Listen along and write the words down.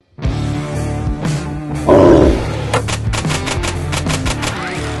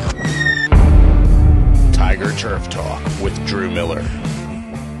Miller.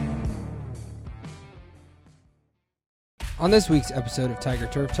 On this week's episode of Tiger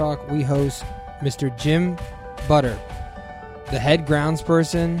Turf Talk, we host Mr. Jim Butter, the head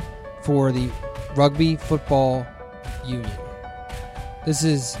groundsperson for the Rugby Football Union. This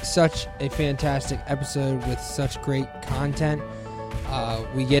is such a fantastic episode with such great content.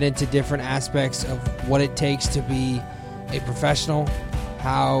 We get into different aspects of what it takes to be a professional,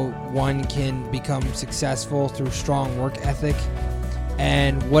 how one can become successful through strong work ethic,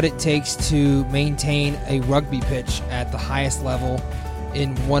 and what it takes to maintain a rugby pitch at the highest level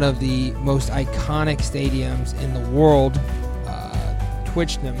in one of the most iconic stadiums in the world,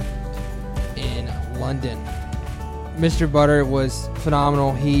 Twickenham in London. Mr. Butter was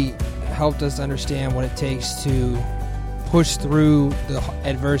phenomenal. He helped us understand what it takes to push through the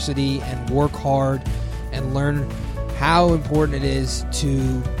adversity and work hard and learn how important it is to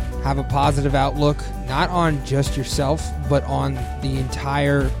have a positive outlook, not on just yourself, but on the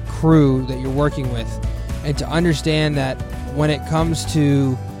entire crew that you're working with. And to understand that when it comes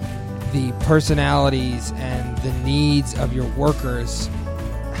to the personalities and the needs of your workers,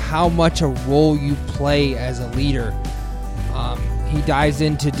 how much a role you play as a leader. He dives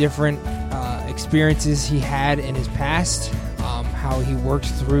into different experiences he had in his past, how he worked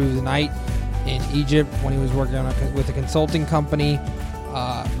through the night in Egypt when he was working with a consulting company,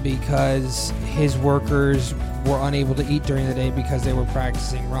 because his workers were unable to eat during the day because they were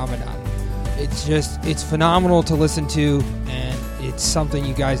practicing Ramadan. It's phenomenal to listen to, and it's something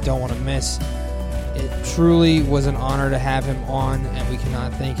you guys don't want to miss. It truly was an honor to have him on, and we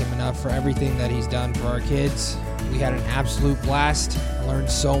cannot thank him enough for everything that he's done for our kids. We had an absolute blast, learned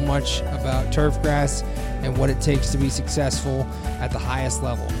so much about turfgrass and what it takes to be successful at the highest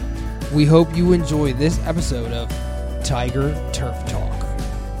level. We hope you enjoy this episode of Tiger Turf Talk.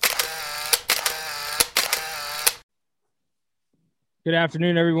 Good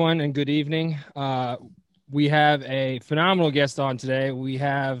afternoon, everyone, and good evening. We have a phenomenal guest on today. We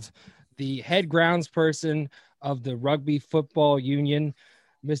have the head groundsperson of the Rugby Football Union,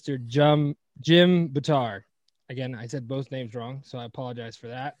 Mr. Jim Butter. Again, I said both names wrong, so I apologize for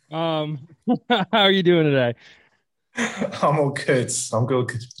that. How are you doing today? I'm all good. I'm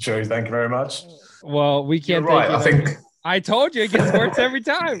good, Joe. Thank you very much. Well, we can't. You're right. I told you it gets worse every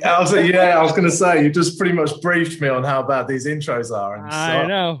time. I was going to say, you just pretty much briefed me on how bad these intros are. And I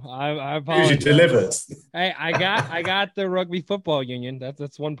know. I apologize. Usually delivered. Hey, I got the Rugby Football Union.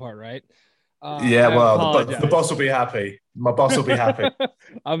 That's one part, right? The boss will be happy. My boss will be happy.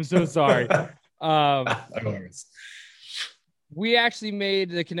 I'm so sorry. No worries. We actually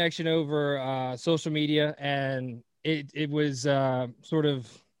made the connection over social media, and it was sort of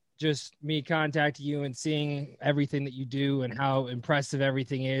just me contacting you and seeing everything that you do and how impressive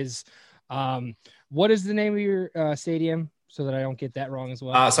everything is. What is the name of your stadium, so that I don't get that wrong as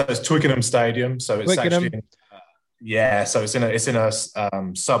well? So it's Twickenham Stadium. So it's Twickenham. Actually, so it's in a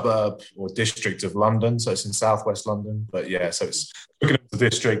suburb or district of London. So it's in southwest London. But yeah, so it's Twickenham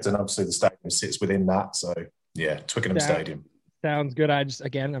district, and obviously the stadium sits within that. So yeah, Twickenham Stadium. Sounds good. I'm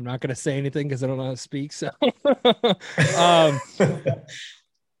not going to say anything because I don't know how to speak. So,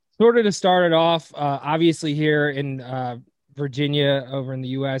 sort of to start it off, obviously here in Virginia, over in the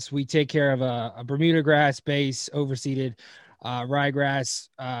U.S., we take care of a Bermuda grass base, overseeded ryegrass.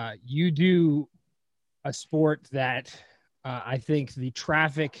 You do a sport that I think the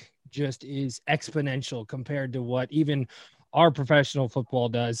traffic just is exponential compared to what even our professional football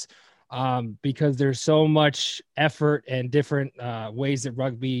does. Because there's so much effort and different ways that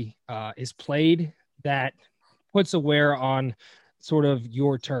rugby is played that puts a wear on sort of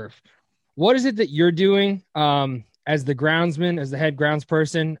your turf. What is it that you're doing as the groundsman, as the head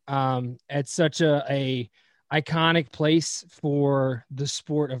groundsperson at such a iconic place for the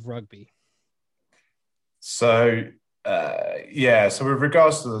sport of rugby? So with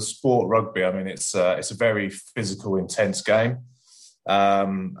regards to the sport rugby, I mean, it's a very physical, intense game.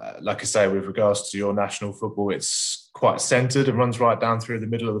 Like I say, with regards to your national football, it's quite centered and runs right down through the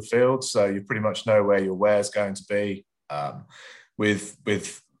middle of the field. So you pretty much know where your wear is going to be. With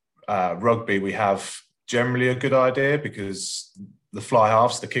rugby, we have generally a good idea because the fly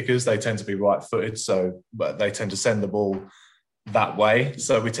halves, the kickers, they tend to be right footed. But they tend to send the ball that way.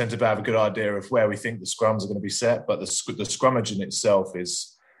 So we tend to have a good idea of where we think the scrums are going to be set. But the scrummage in itself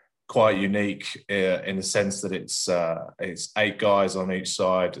is quite unique in the sense that it's 8 guys on each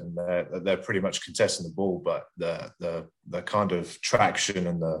side, and they're pretty much contesting the ball, but the kind of traction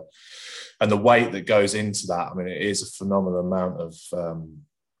and the weight that goes into that, I mean, it is a phenomenal amount of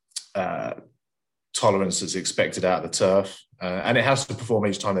tolerance that's expected out of the turf, and it has to perform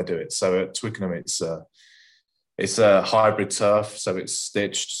each time they do it. So at Twickenham, it's It's a hybrid turf, so it's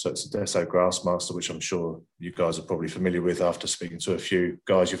stitched. So it's a Deso Grassmaster, which I'm sure you guys are probably familiar with after speaking to a few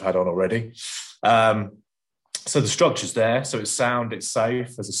guys you've had on already. So the structure's there, so it's sound, it's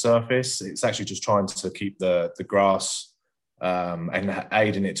safe as a surface. It's actually just trying to keep the grass and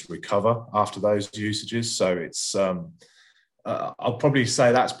aiding it to recover after those usages. So it's I'll probably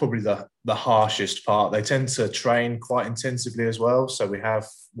say that's probably the harshest part. They tend to train quite intensively as well. So we have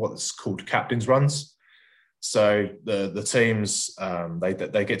what's called captain's runs. So the teams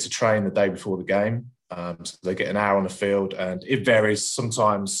they get to train the day before the game. So they get an hour on the field, and it varies.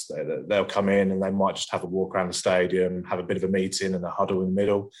 Sometimes they'll come in and they might just have a walk around the stadium, have a bit of a meeting and a huddle in the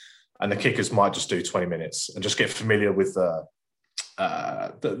middle, and the kickers might just do 20 minutes and just get familiar with the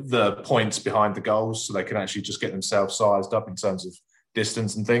points behind the goals, so they can actually just get themselves sized up in terms of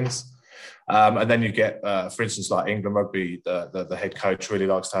distance and things. And then you get, for instance, like England Rugby, the head coach really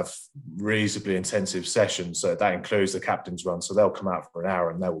likes to have reasonably intensive sessions. So that includes the captain's run. So they'll come out for an hour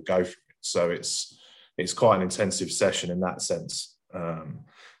and they will go for it. So it's quite an intensive session in that sense.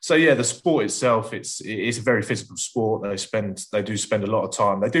 So yeah, the sport itself, it's a very physical sport. They do spend a lot of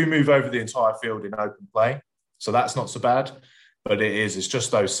time. They do move over the entire field in open play, so that's not so bad. But it's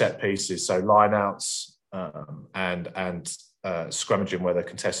just those set pieces. So line-outs and scrummaging where they're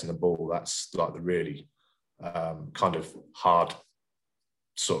contesting the ball. That's like the really kind of hard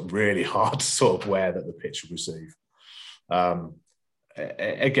sort of wear that the pitch will receive.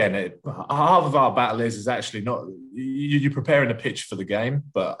 Again, half of our battle is actually not you're preparing the pitch for the game,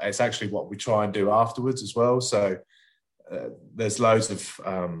 but it's actually what we try and do afterwards as well. So there's loads of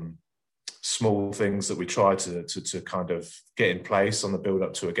small things that we try to kind of get in place on the build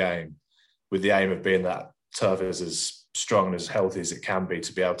up to a game, with the aim of being that turf is as strong and as healthy as it can be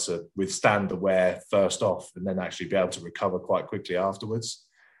to be able to withstand the wear first off, and then actually be able to recover quite quickly afterwards.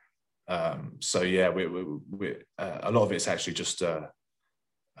 So yeah, we a lot of it's actually just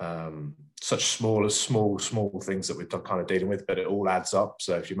such small things that we're kind of dealing with, but it all adds up.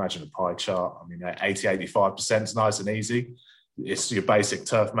 So if you imagine a pie chart, I mean, 80-85% is nice and easy. It's your basic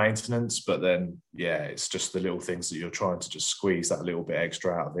turf maintenance, but then yeah, it's just the little things that you're trying to just squeeze that little bit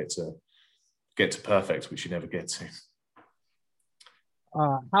extra out of it to get to perfect, which you never get to.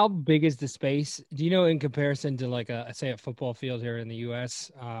 How big is the space? Do you know, in comparison to like a football field here in the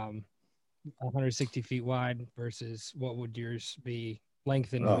US, 160 feet wide versus what would yours be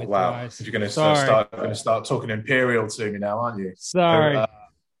length and width wise? If you're going to start talking imperial to me now, aren't you? Sorry.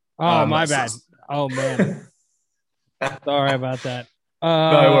 My bad. Oh man. Sorry about that.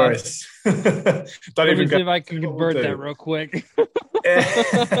 No worries. Don't even see if I can convert that real quick.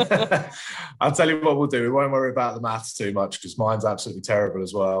 I'll tell you what we'll do. We won't worry about the maths too much because mine's absolutely terrible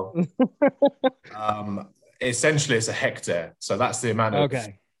as well. Essentially, it's a hectare. So that's the amount of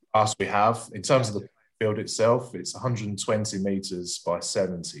grass we have. In terms of the field itself, it's 120 meters by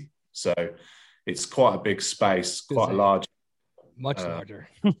 70. So it's quite a big space, quite a large. Much larger.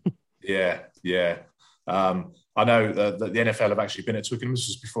 Yeah. I know that the NFL have actually been at Twickenham. This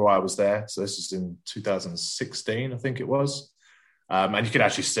was before I was there. So this is in 2016, I think it was. And you could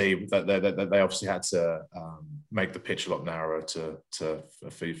actually see that they obviously had to make the pitch a lot narrower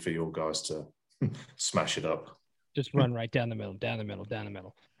for your guys to smash it up. Just run right down the middle.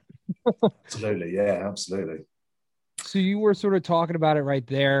 Absolutely. Yeah, absolutely. So you were sort of talking about it right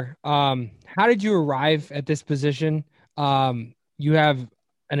there. How did you arrive at this position? You have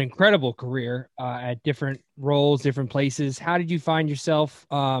an incredible career at different roles, different places. How did you find yourself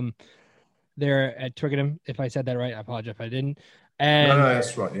there at Twickenham? If I said that right, I apologize if I didn't. And no,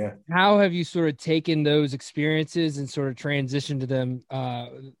 that's right, yeah. How have you sort of taken those experiences and sort of transitioned to them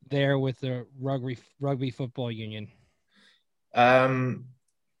there with the Rugby Football Union?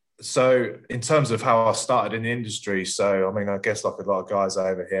 So in terms of how I started in the industry, so I mean, I guess like a lot of guys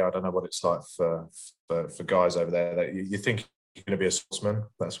over here, I don't know what it's like for guys over there, that you think you're going to be a sportsman.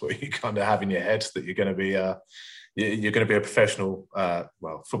 That's what you kind of have in your head, that you're going to be a professional,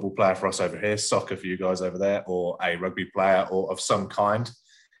 football player for us over here, soccer for you guys over there, or a rugby player or of some kind.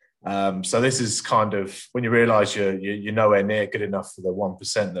 So this is kind of when you realise you're nowhere near good enough for the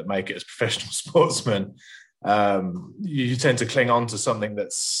 1% that make it as professional sportsmen. You tend to cling on to something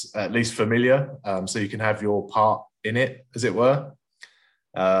that's at least familiar, so you can have your part in it, as it were.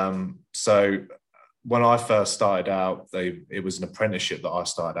 So when I first started out, it was an apprenticeship that I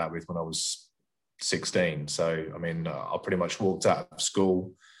started out with when I was 16. So I mean, I pretty much walked out of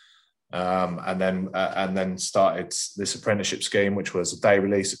school, and then started this apprenticeship scheme, which was a day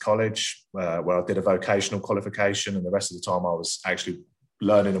release at college, where I did a vocational qualification, and the rest of the time I was actually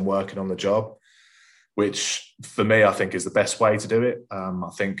learning and working on the job. which for me, I think is the best way to do it. I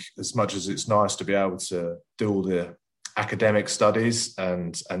think as much as it's nice to be able to do all the academic studies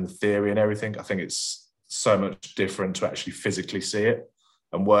and the theory and everything, I think it's so much different to actually physically see it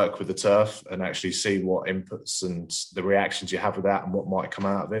and work with the turf and actually see what inputs and the reactions you have with that and what might come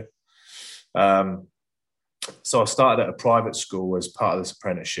out of it. So I started at a private school as part of this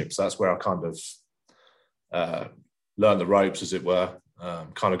apprenticeship. So that's where I kind of learned the ropes, as it were.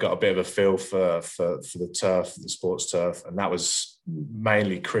 Kind of got a bit of a feel for the turf, the sports turf, and that was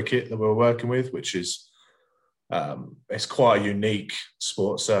mainly cricket that we were working with, which is it's quite a unique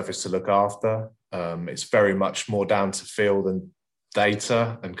sports surface to look after. It's very much more down to feel than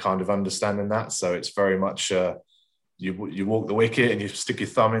data and kind of understanding that. So it's very much you walk the wicket and you stick your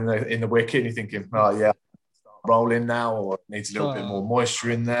thumb in the wicket and you're thinking, oh yeah, start rolling now, or it needs a little bit more moisture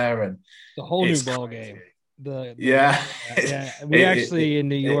in there, and the whole new ball game. Yeah. We actually in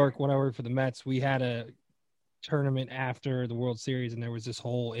New York, when I worked for the Mets, we had a tournament after the World Series, and there was this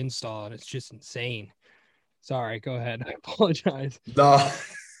whole install, and it's just insane. Sorry, go ahead. I apologize. No,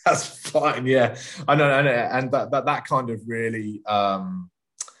 that's fine. Yeah, I know, and that kind of really,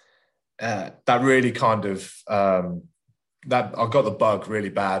 that I got the bug really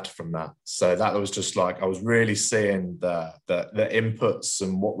bad from that. So that was just like I was really seeing the inputs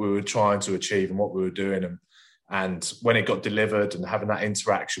and what we were trying to achieve and what we were doing, and when it got delivered and having that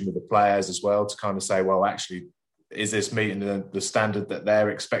interaction with the players as well to kind of say, well, actually, is this meeting the standard that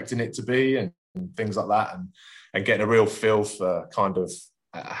they're expecting it to be, and things like that, and getting a real feel for kind of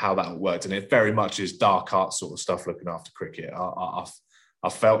how that worked. And it very much is dark art sort of stuff looking after cricket. I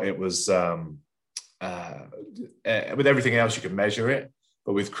felt it was with everything else you can measure it,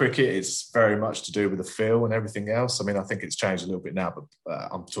 but with cricket it's very much to do with the feel and everything else. I mean, I think it's changed a little bit now, but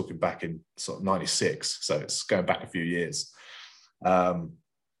I'm talking back in sort of 96, so it's going back a few years.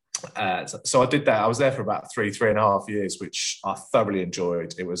 So I did that. I was there for about three and a half years, which I thoroughly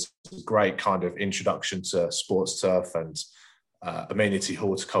enjoyed. It was a great kind of introduction to sports turf and amenity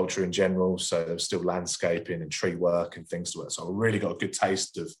horticulture in general. So there was still landscaping and tree work and things to it. So I really got a good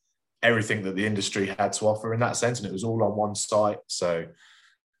taste of everything that the industry had to offer in that sense. And it was all on one site. So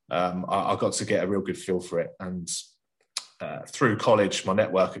I got to get a real good feel for it. And through college, my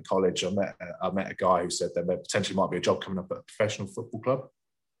network at college, I met a guy who said that there potentially might be a job coming up at a professional football club.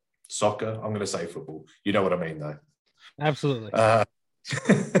 Soccer, I'm going to say football. You know what I mean, though. Absolutely.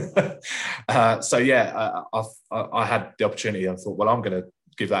 So yeah, I had the opportunity. I thought, well, I'm going to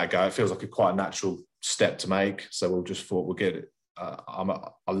give that a go. It feels like quite a natural step to make. So we'll get it.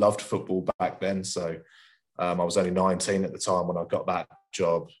 I loved football back then. So I was only 19 at the time when I got that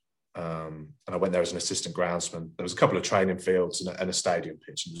job. And I went there as an assistant groundsman. There was a couple of training fields and a stadium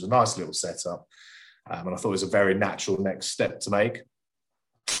pitch. It was a nice little setup. And I thought it was a very natural next step to make.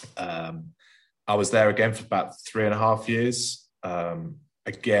 I was there again for about 3.5 years.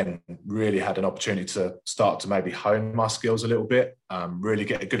 Again, really had an opportunity to start to maybe hone my skills a little bit, really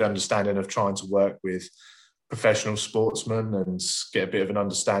get a good understanding of trying to work with professional sportsmen and get a bit of an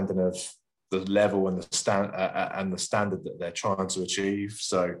understanding of the level and the standard that they're trying to achieve.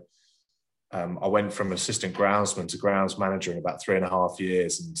 So I went from assistant groundsman to grounds manager in about 3.5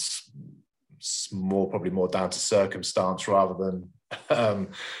 years, and probably more down to circumstance rather than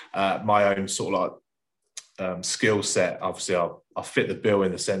my own sort of like skill set. Obviously, I fit the bill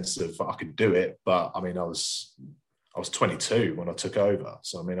in the sense of I could do it, but I mean, I was 22 when I took over.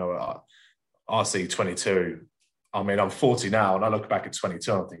 So I mean, I see 22. I mean, I'm 40 now, and I look back at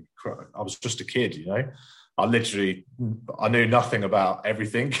 22 and I think, I was just a kid, you know. I knew nothing about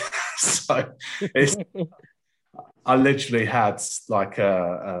everything. So I literally had like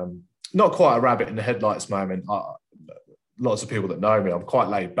not quite a rabbit in the headlights moment. Lots of people that know me, I'm quite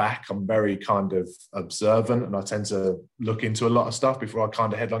laid back. I'm very kind of observant, and I tend to look into a lot of stuff before I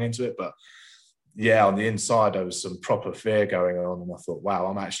kind of headlong into it. But yeah, on the inside, there was some proper fear going on, and I thought, wow,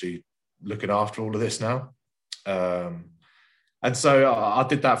 I'm actually looking after all of this now. And so I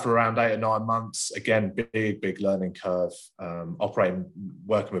did that for around 8 or 9 months. Again, big learning curve,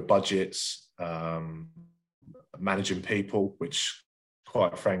 working with budgets, managing people, which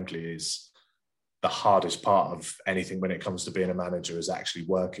quite frankly is the hardest part of anything when it comes to being a manager, is actually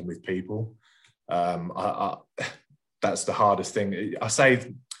working with people. That's the hardest thing. I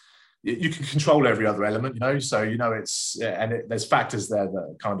say you can control every other element, you know, so, you know, there's factors there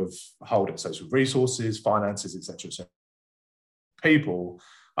that kind of hold it. So it's with resources, finances, etc. So people,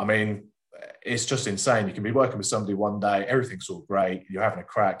 I mean, it's just insane. You can be working with somebody one day, everything's all great, you're having a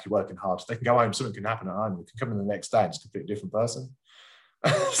crack, you're working hard. They can go home, something can happen at home, you can come in the next day and it's a completely different person.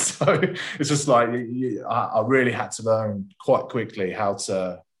 So it's just like I really had to learn quite quickly how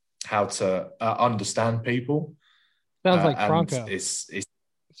to how to understand people. Sounds like Franco. It's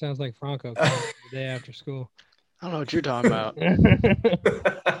Sounds like Franco the day after school. I don't know what you're talking about.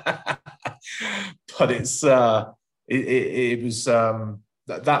 But it was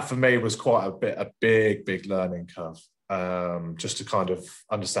that for me was quite a big learning curve. Just to kind of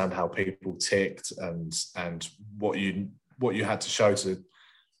understand how people ticked and what you had to show to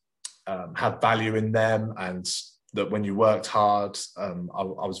have value in them, and that when you worked hard, I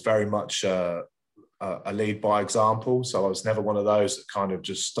was very much a lead by example. So I was never one of those that kind of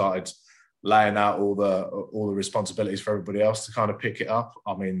just started laying out all the responsibilities for everybody else to kind of pick it up.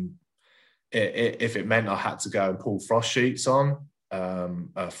 I mean, if it meant I had to go and pull frost sheets on,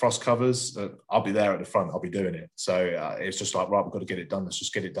 frost covers, I'll be there at the front, I'll be doing it. So it's just like, right, we've got to get it done, let's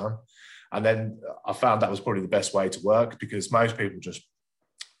just get it done. And then I found that was probably the best way to work, because most people just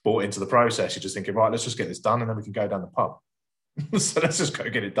bought into the process. You're just thinking, right, let's just get this done and then we can go down the pub. So let's just go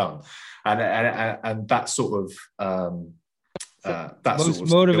get it done. And that sort of most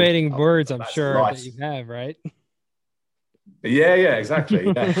motivating words, I'm sure, life that you have, right? Yeah, exactly.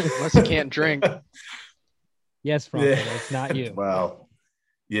 Yeah. Unless you can't drink. Yes, Franco, it's not you. Well,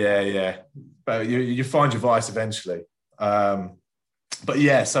 yeah. But you find your vice eventually. But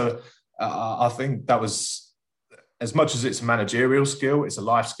yeah, so I think that was, as much as it's a managerial skill, it's a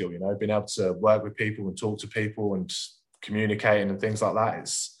life skill, being able to work with people and talk to people and communicating and things like that.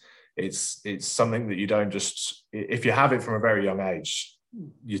 It's something that you don't just, if you have it from a very young age,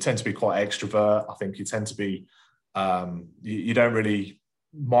 you tend to be quite extrovert. I think you tend to be, you don't really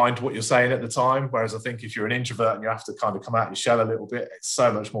mind what you're saying at the time. Whereas I think if you're an introvert and you have to kind of come out your shell a little bit, it's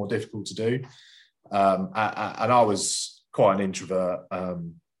so much more difficult to do. And I was quite an introvert.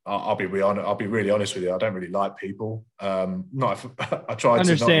 I'll be really honest with you. I don't really like people. Not if I tried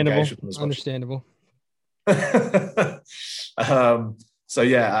to not engage with them as much. Understandable. So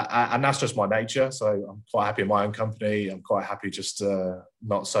yeah, and that's just my nature. So I'm quite happy in my own company. I'm quite happy just to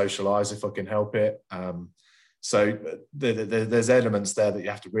not socialize if I can help it. So there's elements there that you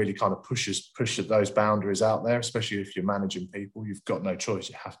have to really kind of push those boundaries out there, especially if you're managing people. You've got no choice.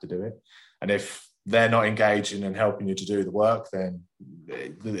 You have to do it. And if they're not engaging and helping you to do the work, then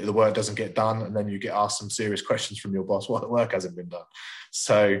the work doesn't get done. And then you get asked some serious questions from your boss while the work hasn't been done.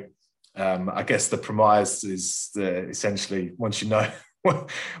 So I guess the premise is essentially once you know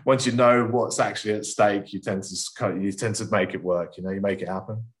what's actually at stake, you tend to make it work. You make it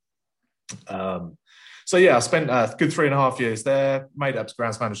happen. So yeah, I spent a good 3.5 years there, made up as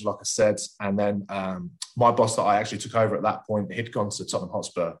grounds manager, like I said, and then my boss that I actually took over at that point, he'd gone to Tottenham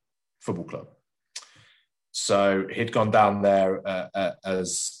Hotspur Football Club. So he'd gone down there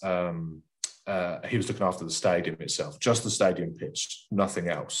as he was looking after the stadium itself, just the stadium pitch, nothing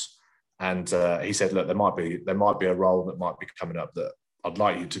else. And he said, look, there might be a role that might be coming up that I'd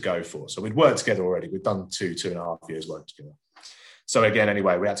like you to go for. So we'd worked together already. We'd done 2.5 years work together. So again,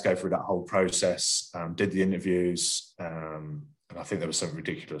 anyway, we had to go through that whole process, did the interviews, and I think there was something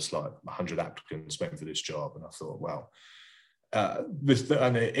ridiculous, like 100 applicants waiting for this job. And I thought, well,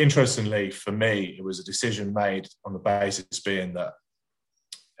 and interestingly for me, it was a decision made on the basis being that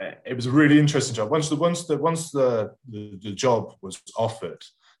it was a really interesting job. Once the job was offered,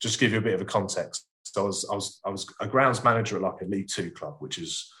 just to give you a bit of a context, so I was a grounds manager at like a League Two club, which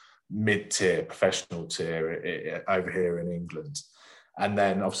is mid-tier, professional tier over here in England. And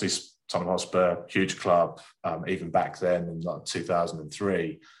then obviously Tottenham Hotspur, huge club, even back then in like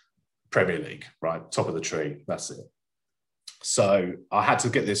 2003, Premier League, right? Top of the tree, that's it. So I had to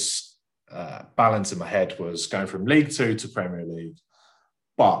get this balance in my head, was going from League Two to Premier League.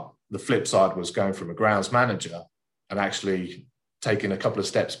 But the flip side was going from a grounds manager and actually taking a couple of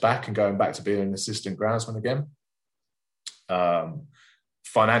steps back and going back to being an assistant groundsman again.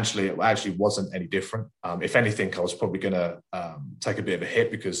 Financially, it actually wasn't any different. If anything, I was probably going to take a bit of a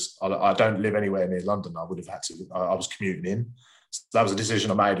hit because I don't live anywhere near London. I would have had to, I was commuting in. So that was a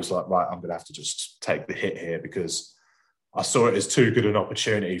decision I made. It was like, right, I'm going to have to just take the hit here because I saw it as too good an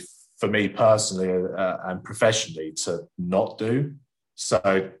opportunity for me personally and professionally to not do.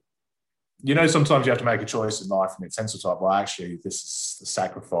 So, sometimes you have to make a choice in life and it tends to like, well, actually, this is the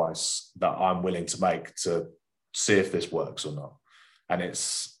sacrifice that I'm willing to make to see if this works or not. And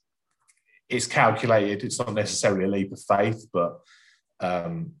it's calculated. It's not necessarily a leap of faith, but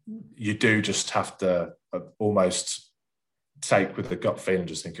you do just have to almost take with the gut feeling,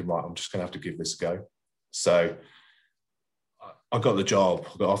 just thinking, right, I'm just going to have to give this a go. So I got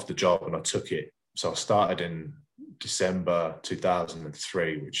off the job and I took it. So I started in December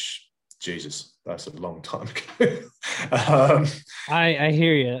 2003, which Jesus, that's a long time ago. um, I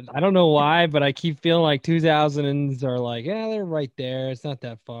hear you. I don't know why, but I keep feeling like 2000s are like, yeah, they're right there. It's not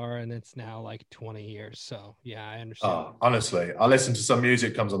that far, and it's now like 20 years. So yeah, I understand. honestly, I listen to some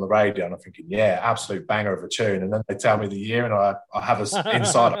music comes on the radio, and I'm thinking, yeah, absolute banger of a tune, and then they tell me the year, and I have a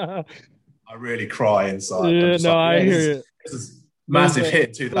inside. I really cry inside. Yeah, no, like, I hear you. This is massive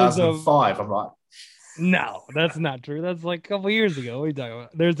hit 2005. I'm like, no, that's not true. That's like a couple years ago. What are you talking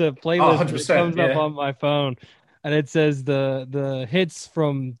about? There's a playlist that comes up on my phone, and it says the hits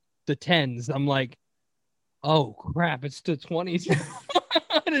from the 10s. I'm like, oh crap, it's the 20s.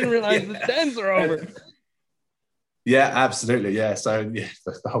 I didn't realize the 10s are over. Yeah, absolutely. Yeah. So yeah,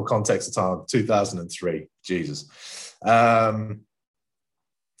 the whole context of time, 2003. Jesus.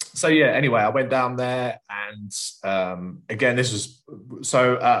 So yeah, anyway, I went down there, and again, this was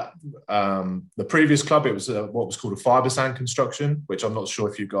the previous club. It was what was called a fibre sand construction, which I'm not sure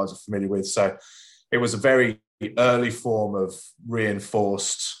if you guys are familiar with. So it was a very early form of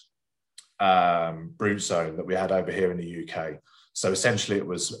reinforced brute zone that we had over here in the UK. So essentially, it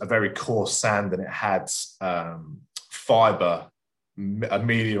was a very coarse sand, and it had fibre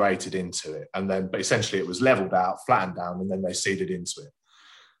ameliorated into it, but essentially it was levelled out, flattened down, and then they seeded into it.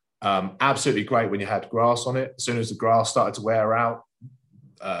 Absolutely great when you had grass on it. As soon as the grass started to wear out,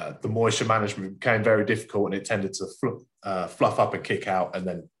 the moisture management became very difficult, and it tended to fluff up and kick out. And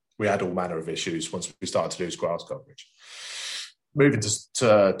then we had all manner of issues once we started to lose grass coverage. Moving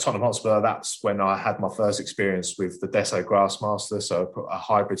to Tottenham Hotspur, that's when I had my first experience with the Desso Grassmaster, so a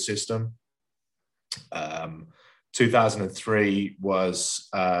hybrid system. 2003 was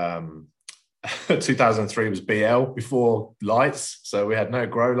 2003 was BL before lights, so we had no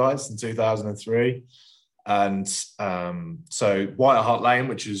grow lights in 2003, and so White Hart Lane,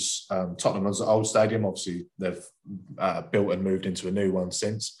 which is Tottenham's old stadium, obviously they've built and moved into a new one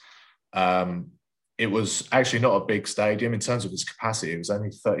since. It was actually not a big stadium in terms of its capacity. It was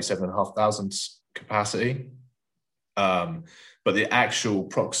only 37,500 capacity. But the actual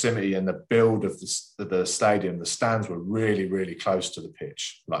proximity and the build of the stadium, the stands were really, really close to the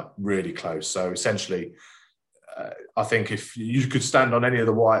pitch, like really close. So essentially, I think if you could stand on any of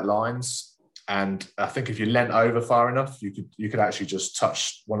the white lines, and I think if you leant over far enough, you could actually just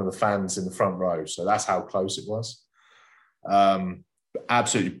touch one of the fans in the front row. So that's how close it was.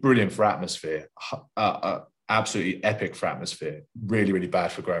 Absolutely brilliant for atmosphere. Absolutely epic for atmosphere. Really, really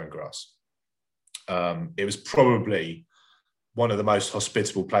bad for growing grass. It was probably one of the most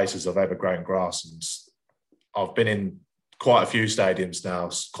hospitable places I've ever grown grass. And I've been in quite a few stadiums now,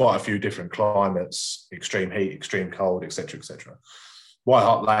 quite a few different climates, extreme heat, extreme cold, etc., etc. White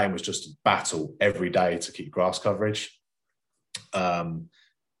Hart Lane was just a battle every day to keep grass coverage, to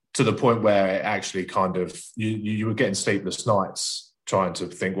the point where it actually kind of, you were getting sleepless nights trying to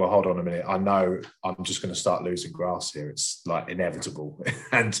think, well, hold on a minute, I know I'm just going to start losing grass here. It's like inevitable.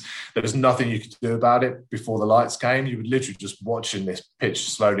 And there was nothing you could do about it before the lights came. You were literally just watching this pitch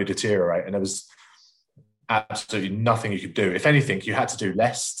slowly deteriorate, and there was absolutely nothing you could do. If anything, you had to do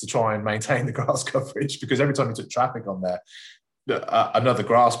less to try and maintain the grass coverage, because every time you took traffic on there, another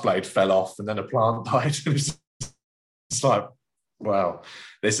grass blade fell off and then a plant died. It's like, wow,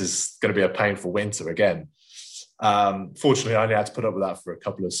 this is going to be a painful winter again. Fortunately, I only had to put up with that for a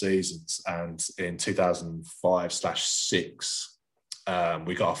couple of seasons, and in 2005/6,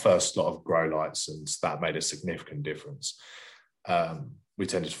 we got our first lot of grow lights, and that made a significant difference. We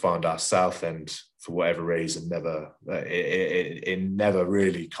tended to find our south end, for whatever reason, never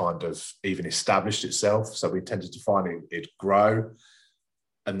really kind of even established itself. So we tended to find it grow,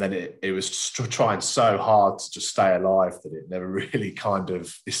 and then it was trying so hard to just stay alive that it never really kind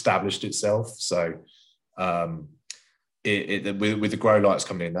of established itself. So with the grow lights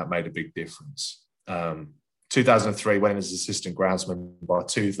coming in, that made a big difference. 2003 went as assistant groundsman. By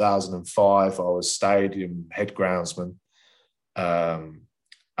 2005, I was stadium head groundsman, and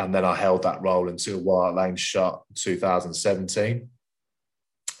then I held that role until White Hart Lane shut in 2017.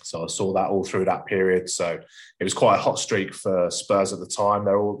 So I saw that all through that period. So it was quite a hot streak for Spurs at the time.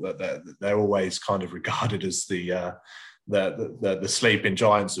 They're always kind of regarded as the sleeping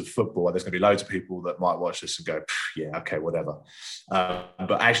giants of football. There's going to be loads of people that might watch this and go, yeah, okay, whatever.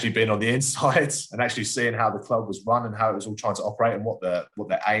 But actually being on the inside and actually seeing how the club was run and how it was all trying to operate and what their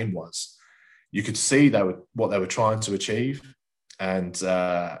aim was, you could see what they were trying to achieve. And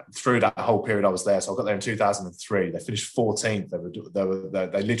through that whole period I was there, so I got there in 2003. They finished 14th. They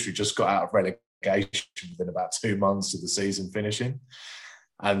literally just got out of relegation within about 2 months of the season finishing.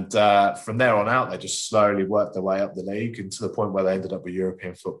 And from there on out, they just slowly worked their way up the league, and to the point where they ended up with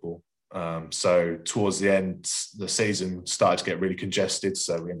European football. So towards the end, the season started to get really congested.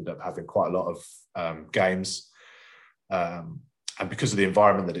 So we ended up having quite a lot of games. And because of the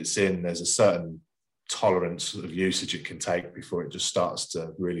environment that it's in, there's a certain tolerance of usage it can take before it just starts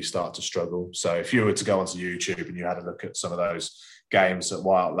to struggle. So if you were to go onto YouTube and you had a look at some of those games at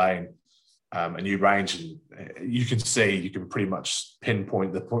White Hart Lane, and you range, and you can pretty much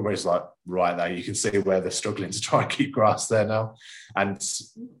pinpoint the point where it's like right there. You can see where they're struggling to try and keep grass there now. And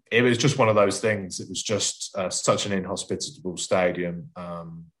it was just one of those things. It was just such an inhospitable stadium,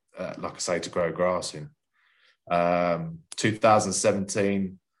 like I say, to grow grass in.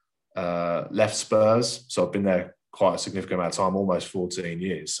 2017, left Spurs. So I've been there quite a significant amount of time, almost 14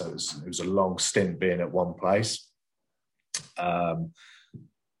 years. So it was a long stint being at one place.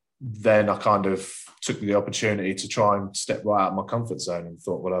 Then I kind of took the opportunity to try and step right out of my comfort zone and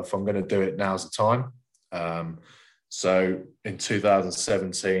thought, well, if I'm going to do it, now's the time. So in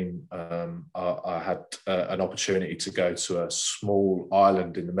 2017, I had an opportunity to go to a small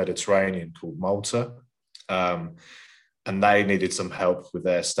island in the Mediterranean called Malta. And they needed some help with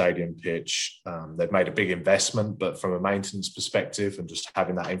their stadium pitch. They'd made a big investment, but from a maintenance perspective and just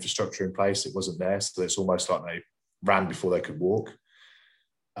having that infrastructure in place, it wasn't there. So it's almost like they ran before they could walk.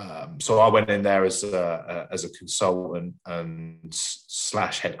 So I went in there as a consultant and /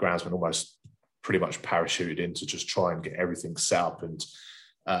 head groundsman, almost pretty much parachuted in to just try and get everything set up and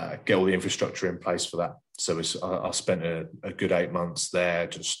get all the infrastructure in place for that. So I spent a good 8 months there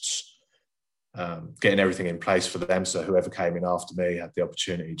just getting everything in place for them. So whoever came in after me had the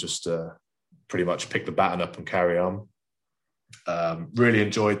opportunity just to pretty much pick the baton up and carry on. Really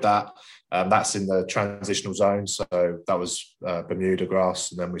enjoyed that. That's in the transitional zone. So that was Bermuda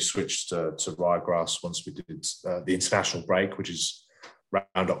grass. And then we switched to ryegrass once we did the international break, which is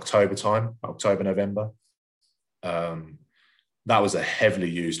around October time, October, November. That was a heavily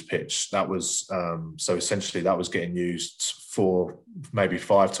used pitch. That was, so essentially that was getting used for maybe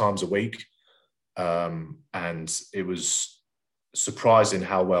 5 times a week. And it was surprising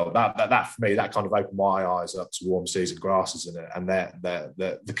how well that for me, that kind of opened my eyes up to warm season grasses and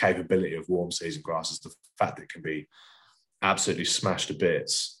the capability of warm season grasses, the fact that it can be absolutely smashed to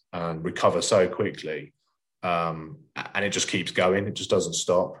bits and recover so quickly, and it just keeps going, it just doesn't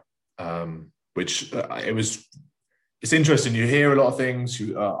stop, which it's interesting. You hear a lot of things,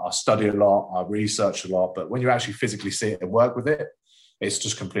 I study a lot, I research a lot, but when you actually physically see it and work with it, it's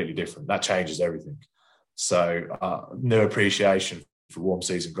just completely different. That changes everything. So new appreciation for warm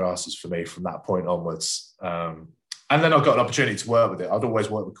season grasses for me from that point onwards. And then I got an opportunity to work with it. I'd always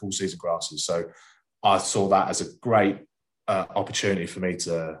worked with cool season grasses. So I saw that as a great opportunity for me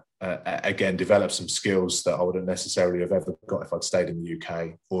to, again, develop some skills that I wouldn't necessarily have ever got if I'd stayed in the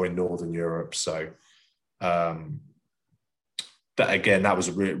UK or in Northern Europe. So that was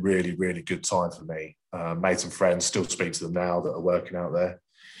a really, really good time for me. Made some friends, still speak to them now that are working out there.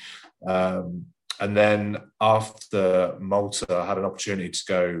 And then after Malta, I had an opportunity to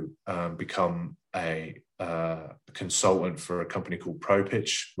go become a consultant for a company called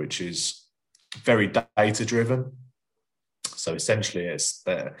ProPitch, which is very data-driven. So essentially,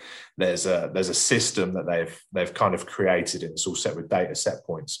 there's a system that they've kind of created, and it's all set with data set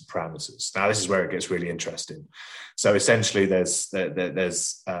points and parameters. Now, this is where it gets really interesting. So essentially, there's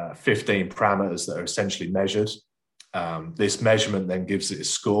 15 parameters that are essentially measured. This measurement then gives it a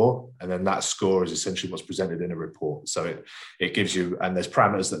score, and then that score is essentially what's presented in a report. So it gives you, and there's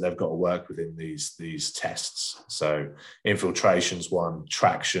parameters that they've got to work within these tests. So infiltration's one,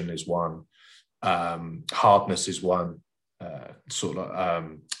 traction is one, hardness is one,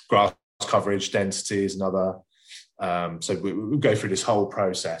 grass coverage density is another. So we go through this whole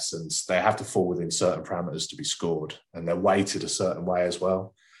process, and they have to fall within certain parameters to be scored, and they're weighted a certain way as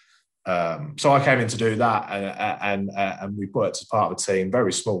well. So I came in to do that, and we worked as part of a team,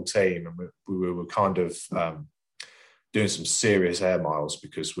 very small team, and we were kind of doing some serious air miles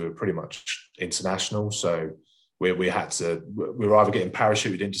because we were pretty much international. So we were either getting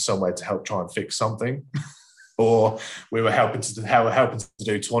parachuted into somewhere to help try and fix something, or we were helping to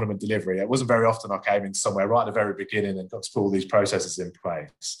do tournament delivery. It wasn't very often I came in somewhere right at the very beginning and got to put all these processes in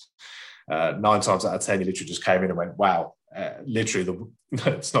place. 9 times out of 10, you literally just came in and went, wow. Literally,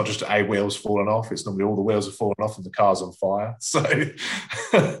 it's not just a wheel's fallen off. It's normally all the wheels have fallen off and the car's on fire. So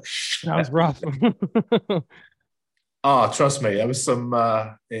that was rough. Trust me, there was some.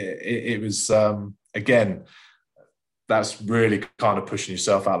 It was again. That's really kind of pushing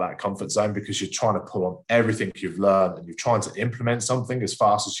yourself out of that comfort zone, because you're trying to pull on everything you've learned and you're trying to implement something as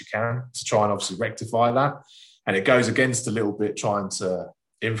fast as you can to try and obviously rectify that. And it goes against a little bit trying to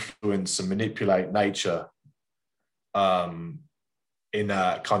influence and manipulate nature. in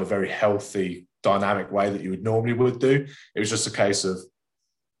a kind of very healthy, dynamic way that you would do. It was just a case of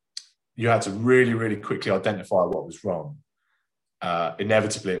you had to really, really quickly identify what was wrong.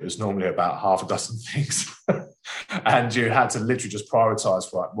 Inevitably, it was normally about half a dozen things. And you had to literally just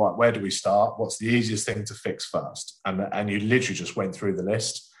prioritize, right, where do we start? What's the easiest thing to fix first? And you literally just went through the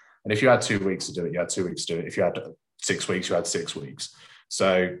list. And if you had 2 weeks to do it, you had 2 weeks to do it. If you had 6 weeks, you had 6 weeks.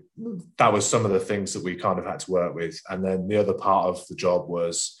 So that was some of the things that we kind of had to work with. And then the other part of the job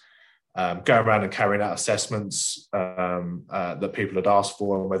was going around and carrying out assessments that people had asked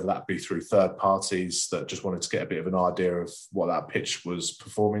for, and whether that be through third parties that just wanted to get a bit of an idea of what that pitch was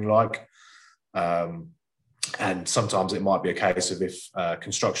performing like. And sometimes it might be a case of if a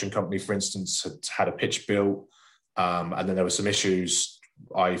construction company, for instance, had a pitch built and then there were some issues,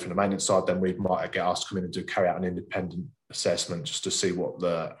 i.e. from the maintenance side, then we might get asked to come in and carry out an independent assessment just to see what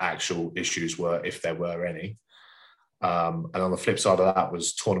the actual issues were, if there were any. And on the flip side of that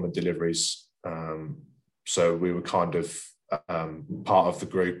was tournament deliveries. So we were kind of part of the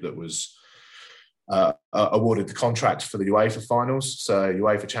group that was awarded the contract for the UEFA finals. So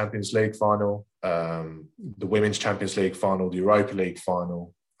UEFA Champions League final, the Women's Champions League final, the Europa League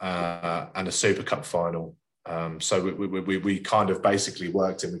final, and a Super Cup final. So we kind of basically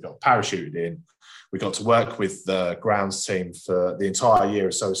worked in, we got parachuted in. We got to work with the grounds team for the entire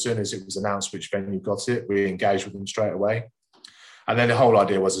year. So as soon as it was announced which venue got it, we engaged with them straight away. And then the whole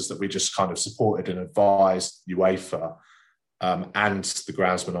idea was that we just kind of supported and advised UEFA and the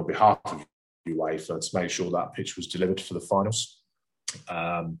groundsman on behalf of UEFA to make sure that pitch was delivered for the finals.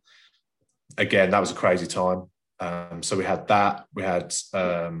 Again, that was a crazy time. So we had that. We had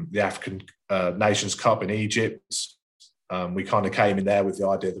the African Nations Cup in Egypt. We kind of came in there with the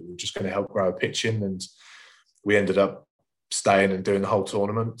idea that we were just going to help grow a pitch in, and we ended up staying and doing the whole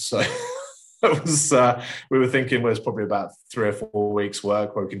tournament. So it was, we were thinking was probably about 3 or 4 weeks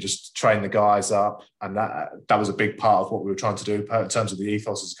work where we can just train the guys up. And that was a big part of what we were trying to do in terms of the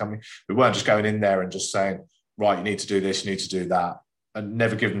ethos as a company. We weren't just going in there and just saying, right, you need to do this, you need to do that, and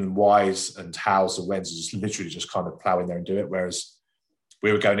never giving them whys and hows and whens, just literally just kind of plow in there and do it. Whereas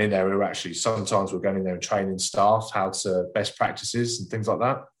we were going in there, sometimes we were going in there and training staff how to best practices and things like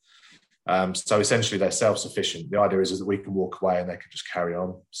that. So essentially they're self-sufficient. The idea is that we can walk away and they can just carry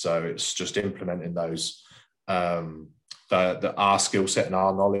on. So it's just implementing those, our skill set and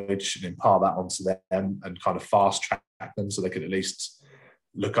our knowledge, and impart that onto them and kind of fast track them so they can at least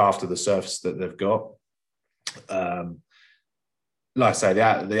look after the surface that they've got. Like I say,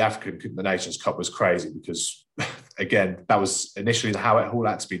 the Nations Cup was crazy because, again, that was initially how it all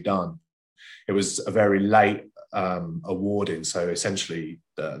had to be done. It was a very late awarding. So essentially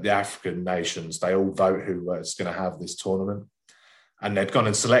the African nations, they all vote who was going to have this tournament. And they'd gone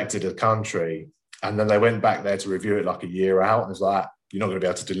and selected a country, and then they went back there to review it like a year out. And it's like, you're not going to be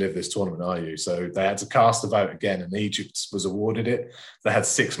able to deliver this tournament, are you? So they had to cast the vote again, and Egypt was awarded it. They had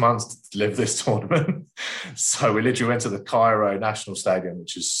 6 months to deliver this tournament. So we literally went to the Cairo National Stadium,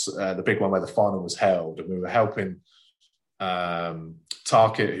 which is the big one where the final was held. And we were helping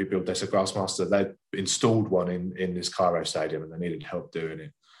Tarkit, who built this, a Grassmaster. They'd installed one in this Cairo Stadium, and they needed help doing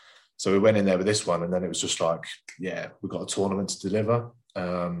it. So we went in there with this one, and then it was just like, yeah, we've got a tournament to deliver.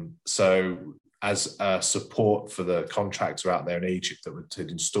 So as a support for the contractor out there in Egypt that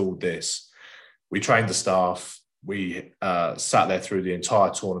had installed this, we trained the staff. We sat there through the entire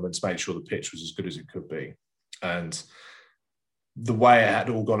tournament to make sure the pitch was as good as it could be. And the way it had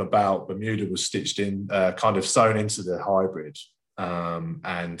all gone about, Bermuda was stitched in, kind of sewn into the hybrid.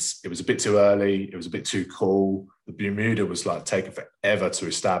 And it was a bit too early. It was a bit too cool. The Bermuda was like taking forever to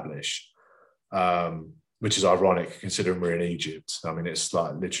establish, which is ironic considering we're in Egypt. I mean, it's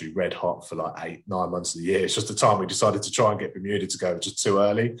like literally red hot for like 8-9 months of the year. It's just the time we decided to try and get Bermuda to go, just too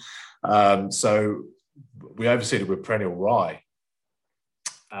early. So we overseeded with perennial rye.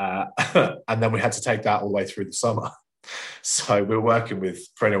 And then we had to take that all the way through the summer. So we're working with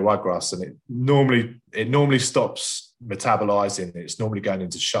perennial ryegrass, and it normally stops metabolizing. It's normally going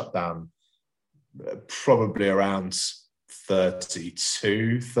into shutdown probably around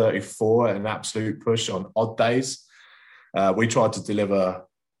 32, 34 at an absolute push on odd days. We tried to deliver,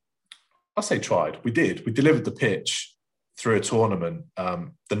 we delivered the pitch through a tournament.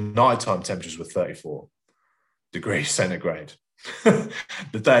 The nighttime temperatures were 34 degrees centigrade.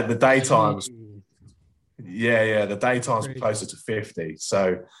 the daytimes, the daytimes were closer to 50.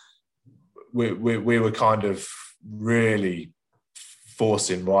 So we were kind of really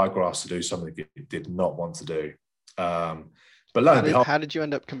forcing ryegrass to do something it did not want to do. But how did you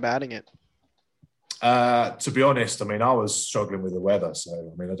end up combating it? To be honest, I mean, I was struggling with the weather. So,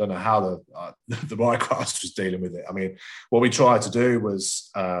 I mean, I don't know how the microcast was dealing with it. I mean, what we tried to do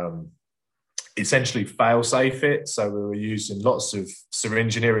was essentially fail-safe it. So we were using lots of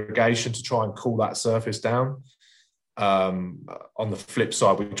syringe and irrigation to try and cool that surface down. On the flip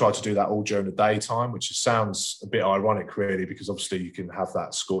side, we tried to do that all during the daytime, which sounds a bit ironic, really, because obviously you can have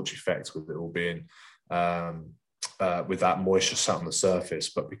that scorch effect with it all being with that moisture sat on the surface.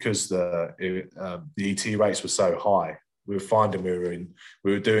 But because the ET rates were so high, we were finding we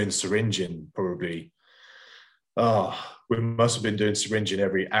were doing syringing probably. We must have been doing syringing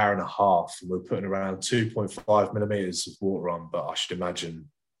every hour and a half, and we're putting around 2.5 millimeters of water on. But I should imagine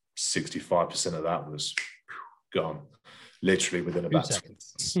 65% of that was gone, literally within about 2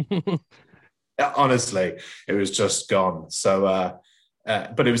 seconds. Honestly, it was just gone. So,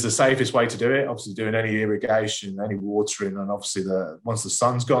 but it was the safest way to do it. Obviously, doing any irrigation, any watering, and obviously once the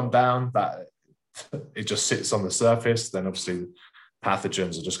sun's gone down, that it just sits on the surface. Then obviously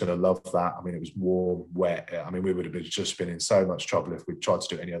pathogens are just going to love that. I mean, it was warm, wet. I mean, we would have just been in so much trouble if we tried to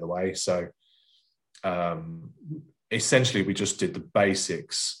do it any other way. So, essentially, we just did the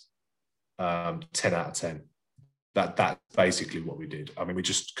basics, 10 out of 10. That's basically what we did. I mean, we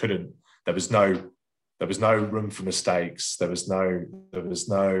just couldn't. There was no room for mistakes. There was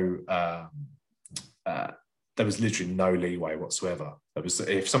literally no leeway whatsoever.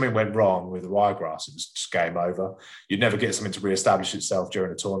 If something went wrong with the ryegrass, it was just game over. You'd never get something to re-establish itself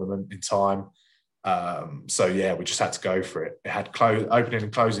during a tournament in time. So yeah, we just had to go for it. It had opening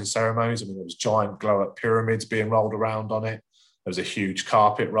and closing ceremonies. I mean, there was giant glow-up pyramids being rolled around on it. There was a huge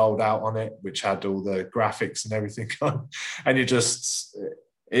carpet rolled out on it, which had all the graphics and everything on. And it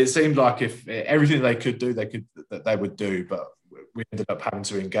seemed like if everything they could do, they would do. But we ended up having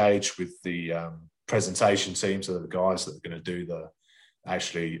to engage with the presentation team, so the guys that were going to do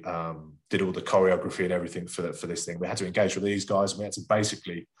did all the choreography and everything for this thing. We had to engage with these guys, and we had to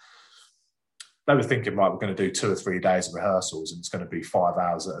basically. They were thinking, right, we're going to do 2 or 3 days of rehearsals and it's going to be 5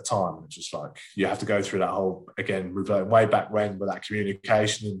 hours at a time. And it's just like, you have to go through that whole, again, reverting way back when with that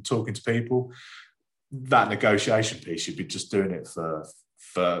communication and talking to people, that negotiation piece, you'd be just doing it for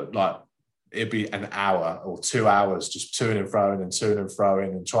like, it'd be an hour or 2 hours, just to and froing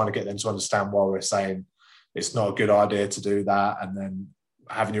and trying to get them to understand why we're saying it's not a good idea to do that. And then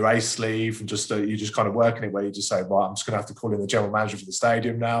having your ace sleeve and you're just kind of working it where you just say, right, I'm just going to have to call in the general manager for the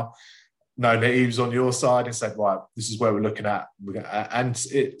stadium now. No, Naeem's on your side and said, right, this is where we're looking at. And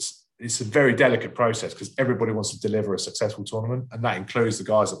it's a very delicate process because everybody wants to deliver a successful tournament. And that includes the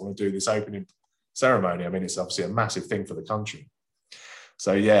guys that want to do this opening ceremony. I mean, it's obviously a massive thing for the country.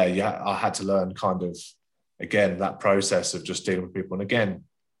 So, yeah, I had to learn kind of, again, that process of just dealing with people. And again,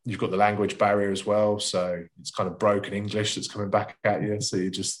 you've got the language barrier as well. So it's kind of broken English that's coming back at you. So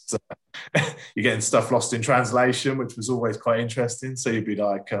you just, you're getting stuff lost in translation, which was always quite interesting. So you'd be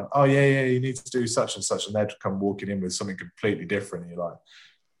like, oh, yeah, you need to do such and such. And they'd come walking in with something completely different. And you're like,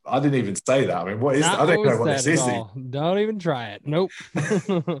 I didn't even say that. I mean, what is that? I don't know what this is. Don't even try it. Nope.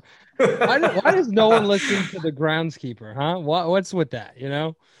 Why does no one listen to the groundskeeper, huh? What's with that, you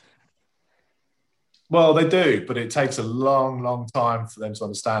know? Well, they do, but it takes a long, long time for them to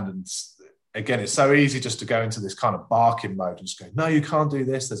understand. And again, it's so easy just to go into this kind of barking mode and just go, no, you can't do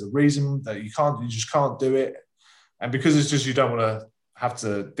this. There's a reason that you just can't do it. And because it's just, you don't want to have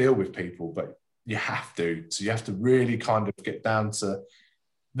to deal with people, but you have to. So you have to really kind of get down to,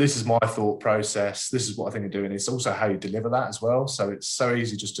 this is my thought process. This is what I think of doing. It's also how you deliver that as well. So it's so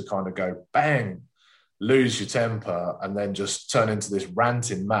easy just to kind of go, bang, lose your temper and then just turn into this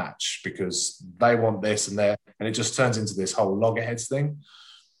ranting match because they want this and it just turns into this whole loggerheads thing.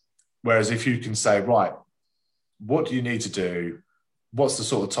 Whereas if you can say, right, what do you need to do? What's the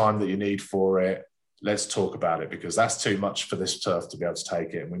sort of time that you need for it? Let's talk about it because that's too much for this turf to be able to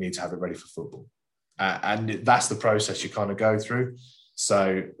take it and we need to have it ready for football. And that's the process you kind of go through.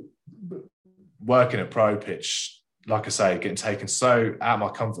 So working at Pro Pitch, like I say, getting taken so out of my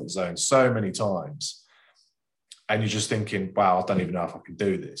comfort zone so many times. And you're just thinking, wow, I don't even know if I can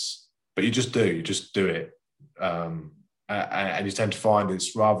do this. But you just do it. And you tend to find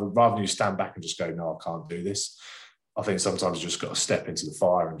it's rather than you stand back and just go, no, I can't do this. I think sometimes you just got to step into the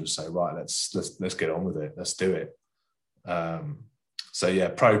fire and just say, right, let's get on with it. Let's do it. So yeah,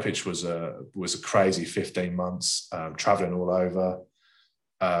 Pro Pitch was a crazy 15 months, traveling all over.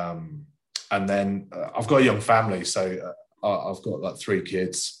 And then I've got a young family. So I've got like 3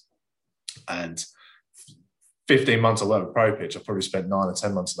 kids and 15 months I worked with Pro Pitch. I probably spent 9 or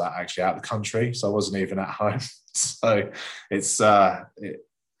 10 months of that actually out of the country. So I wasn't even at home. So it's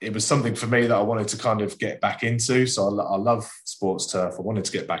it was something for me that I wanted to kind of get back into. So I love sports turf. I wanted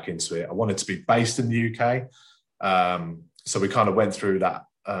to get back into it. I wanted to be based in the UK. So we kind of went through that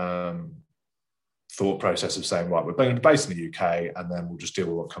thought process of saying, right, we're going to be based in the UK and then we'll just deal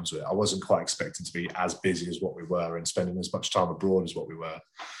with what comes with it. I wasn't quite expecting to be as busy as what we were and spending as much time abroad as what we were.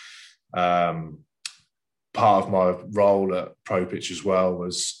 Part of my role at ProPitch as well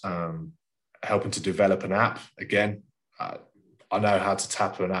was helping to develop an app. Again, I know how to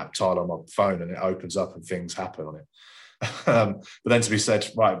tap an app tile on my phone and it opens up and things happen on it. But then to be said,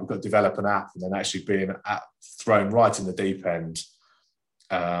 right, we've got to develop an app, and then actually being thrown right in the deep end,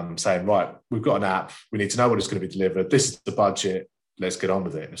 saying, right, we've got an app, we need to know what it's going to be delivered, this is the budget, let's get on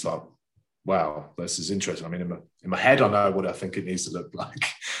with it. And it's like, wow, this is interesting. I mean, in my head, I know what I think it needs to look like.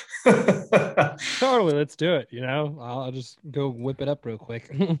 Totally, let's do it. I'll just go whip it up real quick.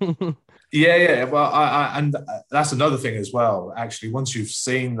 Yeah. Well, and that's another thing as well. Actually, once you've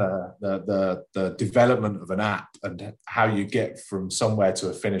seen the development of an app and how you get from somewhere to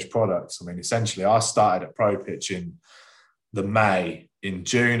a finished product. I mean, essentially, I started at ProPitch in the May. In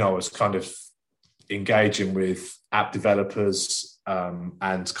June, I was kind of engaging with app developers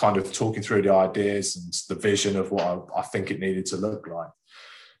and kind of talking through the ideas and the vision of what I think it needed to look like.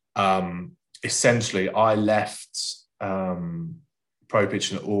 Essentially, I left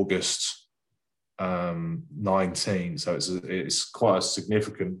ProPitch in August 19, so it's quite a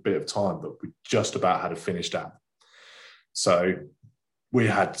significant bit of time, but we just about had a finished app. So we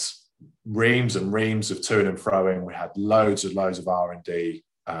had reams and reams of to and froing. We had loads of R&D,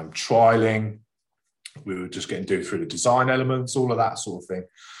 trialing. We were just getting through the design elements, all of that sort of thing.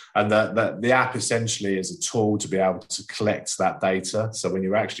 And the app essentially is a tool to be able to collect that data. So when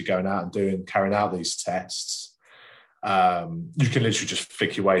you're actually going out and carrying out these tests, you can literally just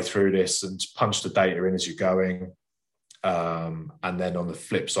flick your way through this and punch the data in as you're going. And then on the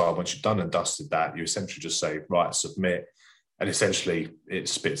flip side, once you've done and dusted that, you essentially just say, right, submit. And essentially it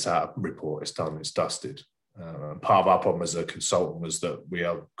spits out a report. It's done, it's dusted. Part of our problem as a consultant was that we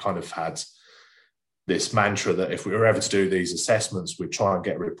kind of had this mantra that if we were ever to do these assessments, we'd try and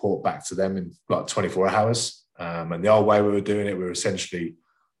get a report back to them in like 24 hours. And the old way we were doing it,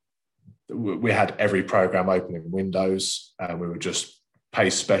 we had every program open in Windows, and we would just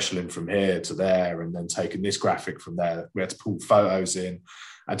paste specialing from here to there and then taking this graphic from there. We had to pull photos in,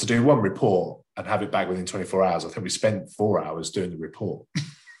 and to do one report and have it back within 24 hours. I think we spent 4 hours doing the report.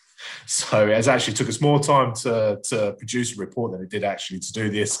 So it actually took us more time to produce a report than it did actually to do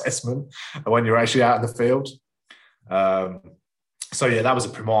the assessment when you're actually out in the field. So yeah, that was a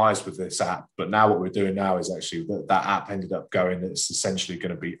premise with this app. But now what we're doing now is actually that app ended up going, it's essentially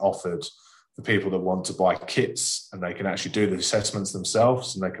going to be offered for people that want to buy kits, and they can actually do the assessments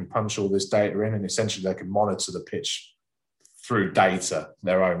themselves, and they can punch all this data in, and essentially they can monitor the pitch through data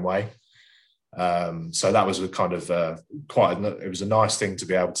their own way. So that was a kind of it was a nice thing to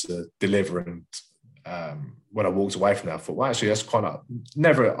be able to deliver. And when I walked away from that, I thought, well, actually, that's I'm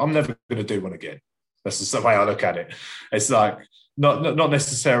never going to do one again. That's just the way I look at it. It's like not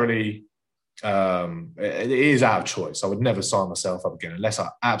necessarily. It is out of choice. I would never sign myself up again unless I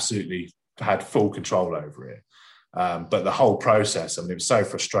absolutely had full control over it. But the whole process, I mean, it was so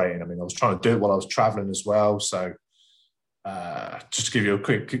frustrating. I mean, I was trying to do it while I was traveling as well. So just to give you a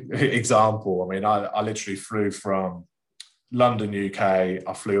quick example, I mean, I literally flew from London, UK.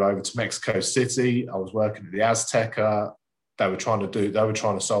 I flew over to Mexico City. I was working at the Azteca. They were trying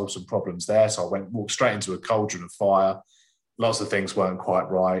to solve some problems there. So I walked straight into a cauldron of fire. Lots of things weren't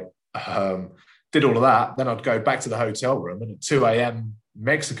quite right. Did all of that. Then I'd go back to the hotel room, and at 2 a.m.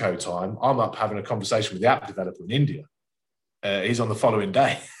 Mexico time, I'm up having a conversation with the app developer in India. He's on the following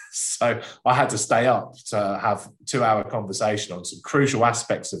day. So I had to stay up to have a 2-hour conversation on some crucial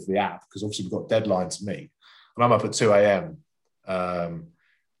aspects of the app, because obviously we've got deadlines to meet. And I'm up at 2 a.m.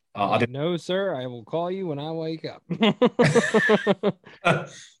 I didn't know, sir. I will call you when I wake up.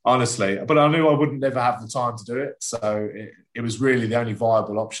 Honestly, but I knew I wouldn't never have the time to do it. So it was really the only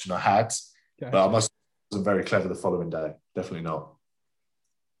viable option I had. Gotcha. But I wasn't very clever the following day. Definitely not.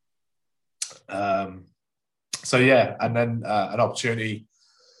 So yeah, and then an opportunity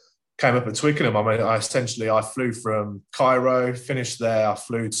came up at Twickenham. I mean, I flew from Cairo, finished there. I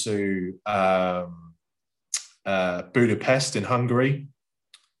flew to Budapest in Hungary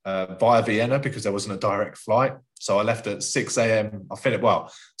via Vienna because there wasn't a direct flight. So I left at 6 a.m.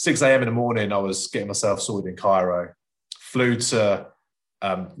 6 a.m. in the morning. I was getting myself sorted in Cairo. Flew went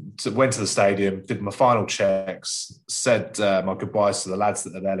to the stadium, did my final checks, said my goodbyes to the lads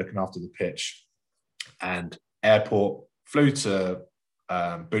that are there looking after the pitch, and airport, flew to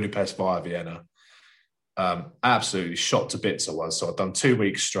Budapest via Vienna. Absolutely shot to bits I was. So I'd done 2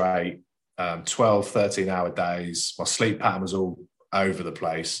 weeks straight, 12, 13-hour days. My sleep pattern was all over the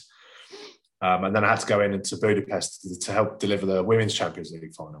place. And then I had to go into Budapest to help deliver the Women's Champions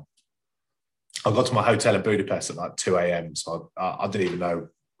League final. I got to my hotel in Budapest at like 2 a.m. So I didn't even know.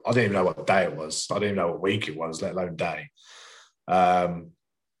 I didn't even know what day it was. I didn't even know what week it was, let alone day.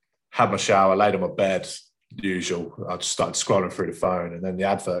 Had my shower, laid on my bed, usual. I just started scrolling through the phone, and then the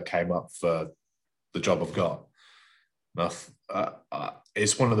advert came up for the job I've got.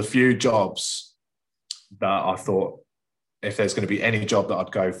 It's one of the few jobs that I thought, if there's going to be any job that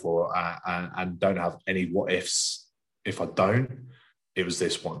I'd go for and don't have any what ifs if I don't, it was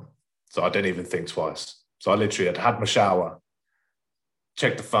this one. So I didn't even think twice. So I literally had my shower,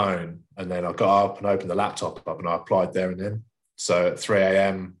 checked the phone, and then I got up and opened the laptop up and I applied there and then. So at 3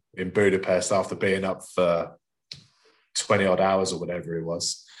 a.m. in Budapest, after being up for 20 odd hours or whatever it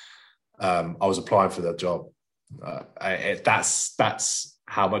was, I was applying for that job. That's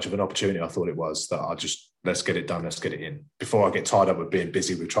how much of an opportunity I thought it was, that I just, let's get it done, let's get it in, before I get tied up with being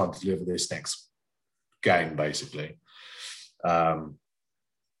busy with trying to deliver this next game, basically.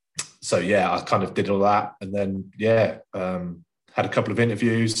 So yeah, I kind of did all that, and then had a couple of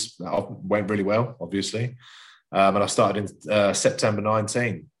interviews that went really well, obviously, and I started in September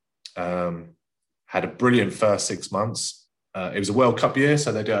 19. Had a brilliant first 6 months. It was a World Cup year,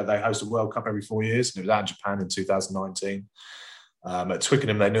 so they host a World Cup every 4 years, and it was out in Japan in 2019. At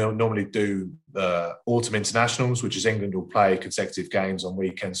Twickenham, they normally do the autumn internationals, which is England will play consecutive games on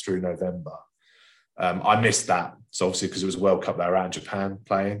weekends through November. I missed that, so obviously because it was a World Cup, they were out in Japan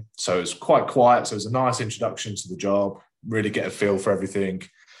playing, so it was quite quiet. So it was a nice introduction to the job, really get a feel for everything,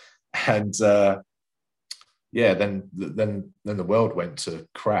 and then the world went to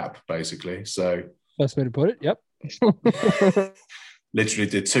crap, basically. So best way to put it. Yep. Literally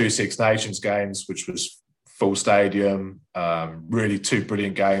did 2 Six Nations games, which was full stadium. Really 2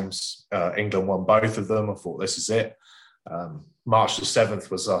 brilliant games. England won both of them. I thought, this is it. March the 7th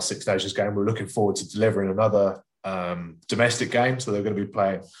was our Six Nations game. We were looking forward to delivering another domestic game. So they're going to be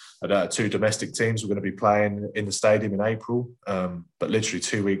playing, 2 domestic teams were going to be playing in the stadium in April. But literally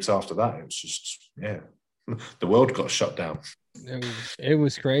 2 weeks after that, it was just, the world got shut down. It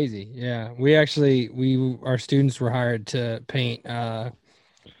was crazy. Yeah. Our students were hired to paint so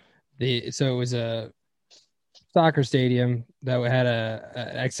it was a soccer stadium that had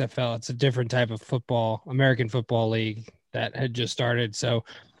a XFL. It's a different type of football, American Football League that had just started. So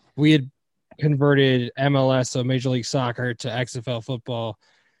we had converted MLS, so Major League Soccer, to XFL football.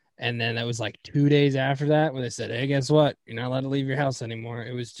 And then that was like 2 days after that when they said, hey, guess what? You're not allowed to leave your house anymore.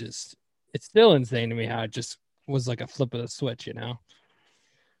 It was just, it's still insane to me how it just was like a flip of the switch, you know?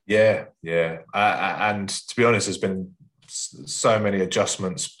 Yeah. And to be honest, there's been so many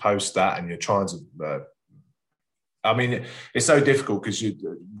adjustments post that, and you're trying to it's so difficult because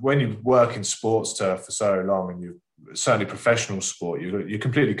when you work in sports turf for so long, and you certainly professional sport, you're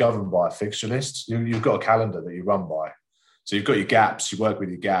completely governed by a fixture list. You've got a calendar that you run by, so you've got your gaps. You work with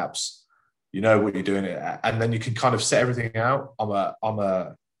your gaps. You know what you're doing, and then you can kind of set everything out. I'm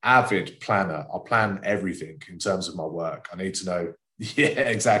a avid planner. I plan everything in terms of my work. I need to know. Yeah,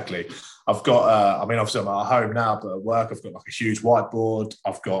 exactly. I've got, obviously I'm at home now, but at work I've got like a huge whiteboard.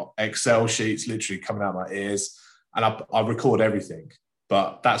 I've got Excel sheets literally coming out of my ears, and I record everything.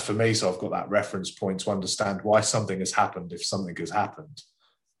 But that's for me, so I've got that reference point to understand why something has happened. If something has happened,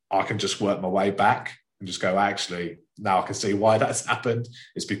 I can just work my way back and just go, actually, now I can see why that's happened.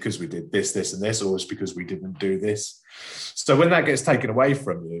 It's because we did this, this, and this, or it's because we didn't do this. So when that gets taken away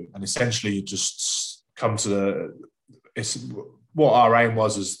from you, and essentially you just come to what our aim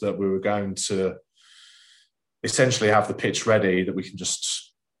was, is that we were going to essentially have the pitch ready, that we can just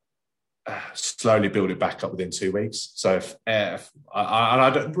slowly build it back up within 2 weeks. So when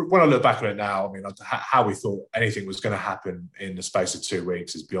I look back on it now, how we thought anything was going to happen in the space of 2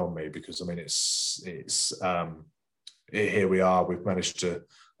 weeks is beyond me, because here we are. We've managed to,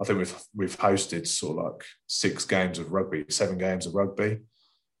 I think we've hosted sort of like 6 games of rugby, 7 games of rugby,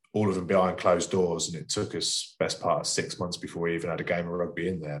 all of them behind closed doors, and it took us best part of 6 months before we even had a game of rugby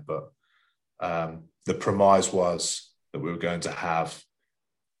in there. But the premise was that we were going to have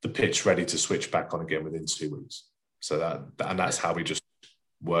the pitch ready to switch back on again within 2 weeks. So that's how we just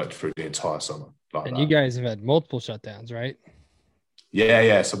worked through the entire summer. You guys have had multiple shutdowns, right?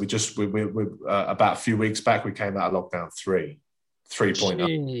 Yeah. So we about a few weeks back, we came out of lockdown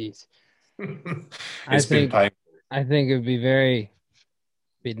 3.0. It's been painful. I think it would be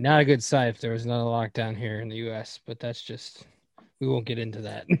not a good sight if there was another lockdown here in the US, but that's just, we won't get into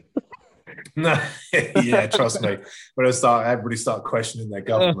that. No, yeah, trust me. When everybody start questioning their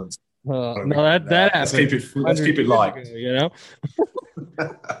government, No, that happened. Let's keep it light. Ago, you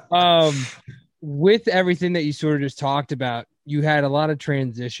know. With everything that you sort of just talked about, you had a lot of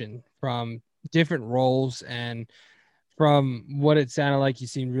transition from different roles, and from what it sounded like, you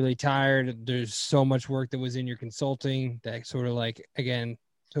seemed really tired. There's so much work that was in your consulting that sort of like, again,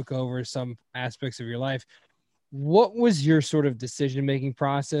 took over some aspects of your life. What was your sort of decision-making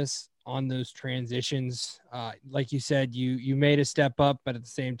process on those transitions? Like you said, you made a step up, but at the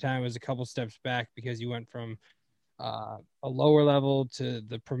same time, it was a couple steps back because you went from a lower level to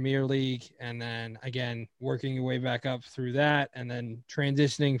the Premier League, and then again working your way back up through that, and then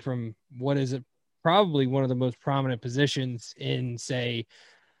transitioning from what is probably one of the most prominent positions in, say,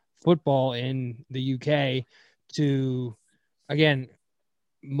 football in the UK to, again,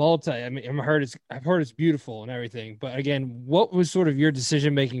 I mean, I've heard it's beautiful and everything, but again, what was sort of your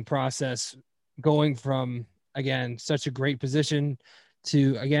decision-making process going from, again, such a great position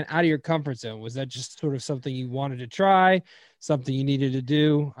to, again, out of your comfort zone? Was that just sort of something you wanted to try, something you needed to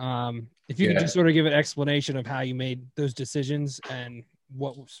do? If you could just sort of give an explanation of how you made those decisions and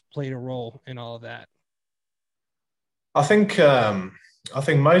what played a role in all of that. I think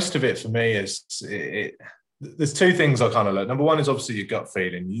most of it for me is there's two things I kind of look. Number one is obviously your gut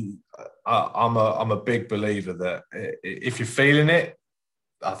feeling. I'm a big believer that if you're feeling it,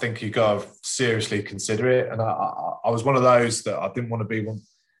 I think you got to seriously consider it. And I was one of those that I didn't want to be one.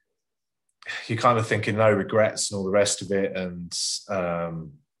 You're kind of thinking no regrets and all the rest of it, and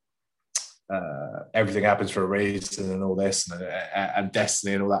everything happens for a reason and all this and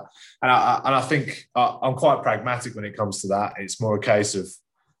destiny and all that. And I think I'm quite pragmatic when it comes to that. It's more a case of,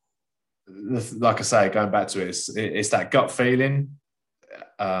 like I say, going back to it, it's that gut feeling.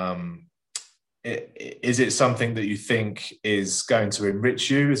 Is it something that you think is going to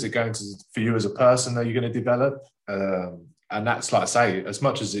enrich you? Is it going to, for you as a person, that you're going to develop? And that's, like I say, as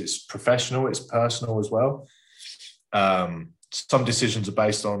much as it's professional, it's personal as well. Some decisions are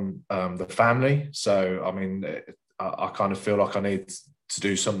based on the family. So, I mean, I kind of feel like I need to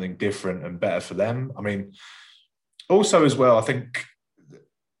do something different and better for them. I mean, also as well, I think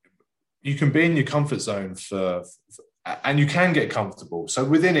you can be in your comfort zone and you can get comfortable. So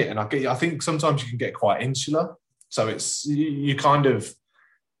within it, and I think sometimes you can get quite insular. So it's you kind of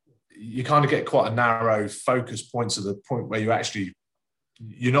get quite a narrow focus point to the point where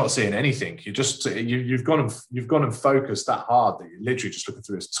you're not seeing anything. You've gone and focused that hard that you're literally just looking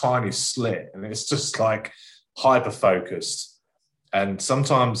through this tiny slit, and it's just like hyper focused. And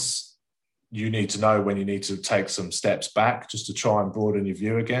sometimes you need to know when you need to take some steps back just to try and broaden your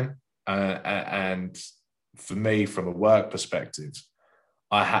view again. And for me, from a work perspective,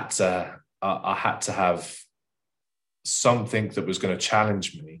 I had to have something that was going to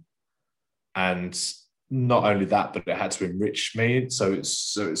challenge me, and not only that, but it had to enrich me. So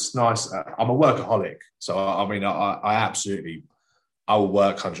it's nice. I'm a workaholic, so I mean, I will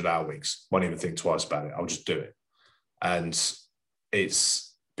work 100-hour weeks. Won't even think twice about it. I'll just do it, and it's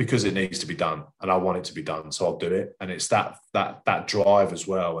because it needs to be done, and I want it to be done, so I'll do it. And it's that drive as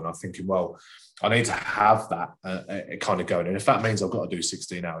well. And I'm thinking, well, I need to have that kind of going. And if that means I've got to do a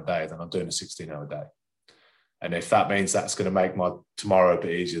 16-hour day, then I'm doing a 16-hour day. And if that means that's going to make my tomorrow a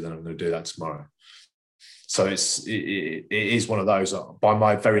bit easier, then I'm going to do that tomorrow. So it is one of those. By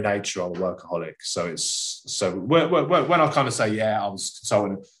my very nature, I'm a workaholic. So when I kind of say, yeah, I was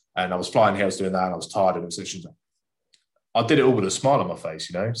consulting and I was flying here, I was doing that, and I was tired, and I did it all with a smile on my face,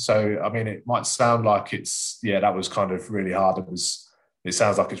 you know. So I mean, it might sound like that was kind of really hard. It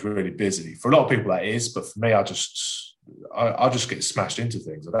sounds like it's really busy. For a lot of people, that is, but for me, I just get smashed into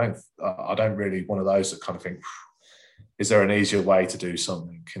things. I don't really one of those that kind of think, is there an easier way to do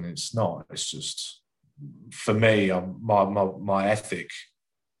something? And it's not. It's just, for me, my ethic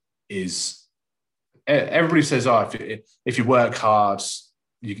is, everybody says, if you work hard,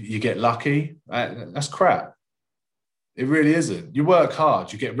 you get lucky. That's crap. It really isn't. You work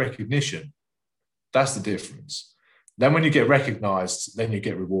hard, you get recognition. That's the difference. Then when you get recognized, then you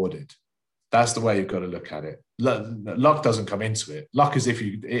get rewarded. That's the way you've got to look at it. Luck doesn't come into it. Luck is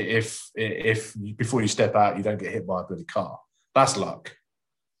if before you step out, you don't get hit by a bloody car. That's luck.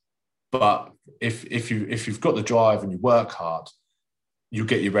 But if you've got the drive and you work hard, you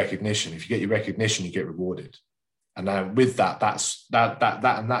get your recognition. If you get your recognition, you get rewarded. And then with that's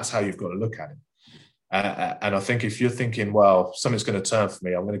how you've got to look at it. And I think if you're thinking, well, something's going to turn for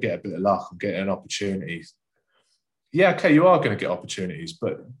me, I'm going to get a bit of luck, I'm getting an opportunity. Yeah, okay, you are going to get opportunities,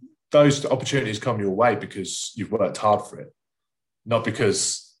 but those opportunities come your way because you've worked hard for it, not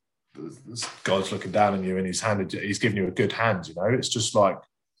because God's looking down on you and he's giving you a good hand. You know, it's just like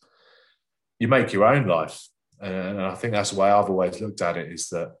you make your own life, and I think that's the way I've always looked at it. Is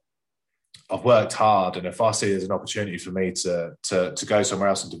that I've worked hard, and if I see there's an opportunity for me to go somewhere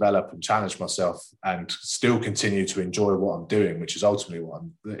else and develop and challenge myself and still continue to enjoy what I'm doing, which is ultimately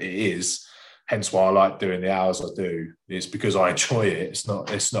it is. Hence why I like doing the hours I do. It's because I enjoy it. It's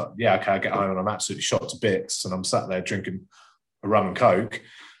not. Yeah, okay. I get home and I'm absolutely shot to bits, and I'm sat there drinking a rum and coke,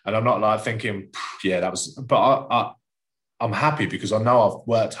 and I'm not like thinking, yeah, that was. But I'm happy because I know I've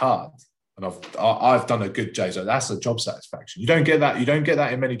worked hard. And I've done a good job. So that's a job satisfaction. You don't get that. You don't get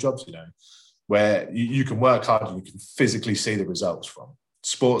that in many jobs, where you can work hard and you can physically see the results from.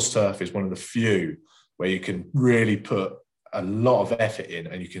 Sports turf is one of the few where you can really put a lot of effort in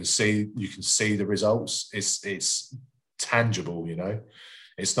and you can see the results. It's tangible,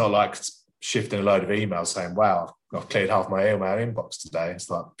 It's not like shifting a load of emails saying, wow, I've cleared half my email inbox today. It's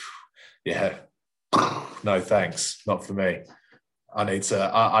like, yeah, no thanks, not for me. I need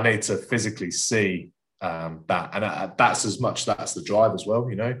to physically see that, and that's the drive as well.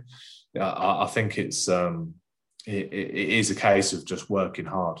 I think it is a case of just working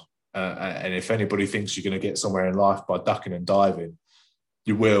hard. And if anybody thinks you're going to get somewhere in life by ducking and diving,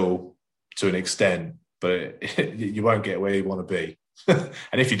 you will to an extent, but you won't get where you want to be.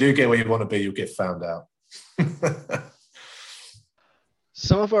 And if you do get where you want to be, you'll get found out.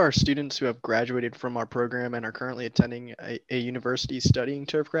 Some of our students who have graduated from our program and are currently attending a university studying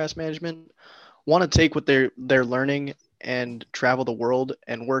turfgrass management want to take what they're learning and travel the world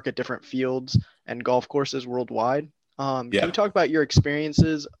and work at different fields and golf courses worldwide. Can you talk about your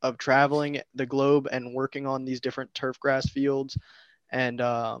experiences of traveling the globe and working on these different turfgrass fields and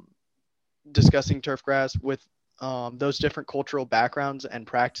discussing turfgrass with those different cultural backgrounds and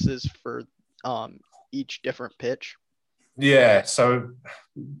practices for each different pitch? Yeah, so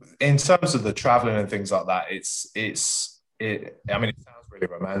in terms of the traveling and things like that, it sounds really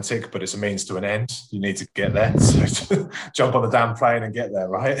romantic, but it's a means to an end. You need to get there, so jump on the damn plane and get there,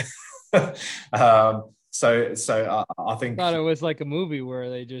 right? So I think I thought it was like a movie where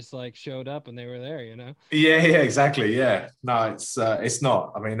they just like showed up and they were there, Yeah, exactly. Yeah, no, it's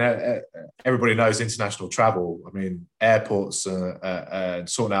not. I mean, everybody knows international travel. I mean, airports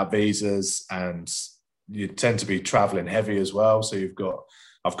sorting out visas, and you tend to be traveling heavy as well. So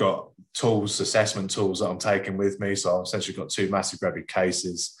I've got assessment tools that I'm taking with me. So I've essentially got 2 massive grabby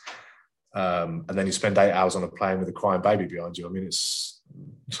cases. And then you spend 8 hours on a plane with a crying baby behind you. I mean,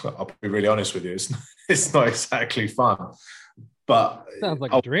 I'll be really honest with you, it's not exactly fun. But sounds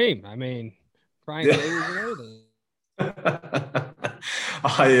like a dream. I mean, crying babies and everything.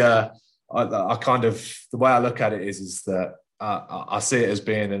 I kind of, the way I look at it is that I see it as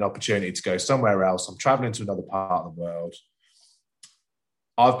being an opportunity to go somewhere else. I'm traveling to another part of the world.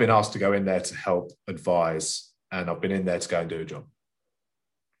 I've been asked to go in there to help advise, and I've been in there to go and do a job.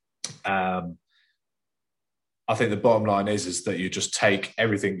 I think the bottom line is that you just take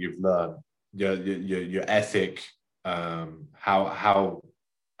everything you've learned, your ethic, how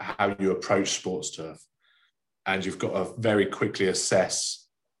you approach sports turf, and you've got to very quickly assess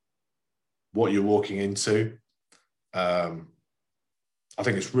what you're walking into. I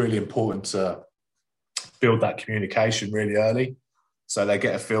think it's really important to build that communication really early, so they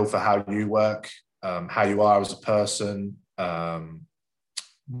get a feel for how you work, how you are as a person,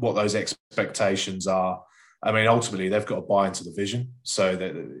 what those expectations are. I mean, ultimately, they've got to buy into the vision, so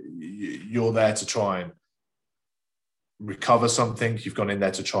that you're there to try and recover something. You've gone in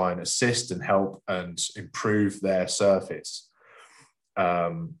there to try and assist and help and improve their surface.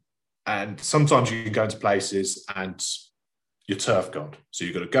 And sometimes you can go into places and you're turf god. So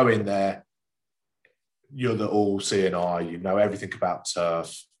you've got to go in there. You're the all-seeing eye. You know everything about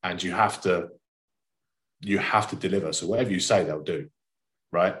turf, and you have to deliver. So whatever you say, they'll do,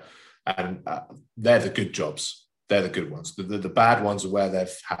 right? And they're the good jobs. They're the good ones. The bad ones are where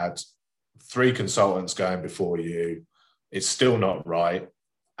they've had 3 consultants going before you. It's still not right,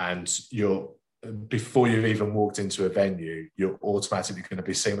 and before you've even walked into a venue, you're automatically going to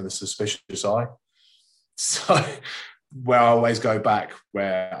be seen with a suspicious eye. So where I always go back,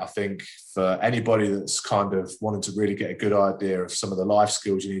 where I think for anybody that's kind of wanting to really get a good idea of some of the life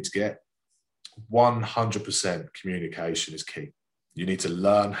skills you need to get, 100% communication is key. You need to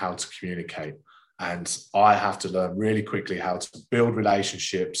learn how to communicate. And I have to learn really quickly how to build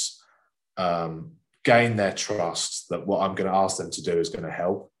relationships, gain their trust that what I'm going to ask them to do is going to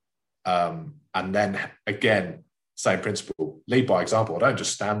help. And then again, same principle, lead by example. I don't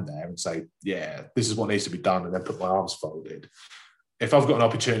just stand there and say, yeah, this is what needs to be done, and then put my arms folded. If I've got an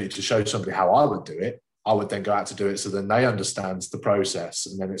opportunity to show somebody how I would do it, I would then go out to do it, so then they understand the process.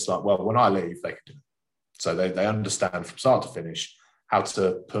 And then it's like, well, when I leave, they can do it. So they understand from start to finish how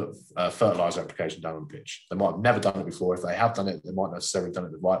to put a fertilizer application down on the pitch. They might have never done it before. If they have done it, they might not necessarily done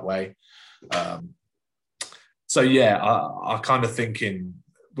it the right way. So yeah, I kind of thinking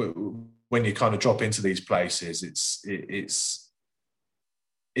when you kind of drop into these places, it's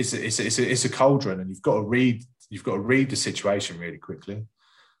a cauldron, and you've got to read the situation really quickly.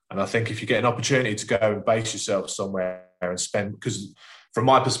 And I think if you get an opportunity to go and base yourself somewhere and spend, because from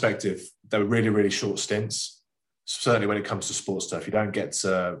my perspective, they were really, really short stints. Certainly when it comes to sports stuff, you don't get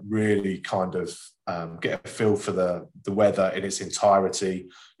to really kind of get a feel for the weather in its entirety.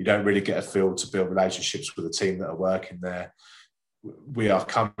 You don't really get a feel to build relationships with the team that are working there. We are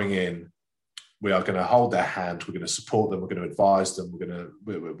coming in, we are going to hold their hand, we're going to support them, we're going to advise them, we're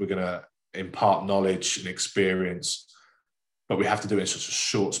going to impart knowledge and experience, but we have to do it in such a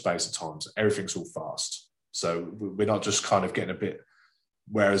short space of time. So everything's all fast. So we're not just kind of getting a bit,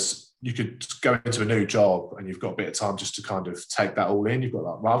 whereas you could go into a new job and you've got a bit of time just to kind of take that all in. You've got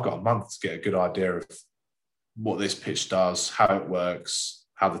like, well, I've got a month to get a good idea of what this pitch does, how it works,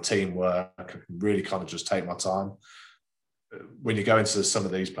 how the team work. I can really kind of just take my time. When you go into some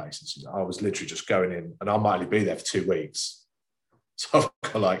of these places, I was literally just going in, and I might only be there for 2 weeks. So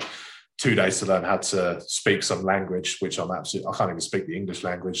I've got like 2 days to learn how to speak some language, which I can't even speak the English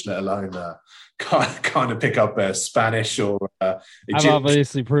language, let alone kind of pick up Spanish or I've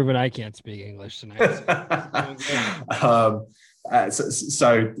obviously proven I can't speak English tonight.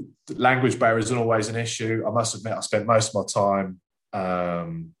 So language barrier isn't always an issue. I must admit, I spent most of my time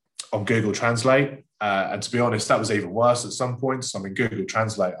on Google Translate. And to be honest, that was even worse at some points. I mean, Google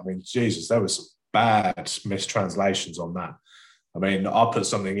Translate, Jesus, there were some bad mistranslations on that. I mean, I put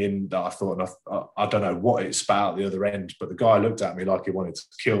something in that I thought, I don't know what it spat out the other end, but the guy looked at me like he wanted to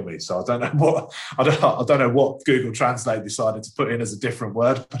kill me. So I don't know what Google Translate decided to put in as a different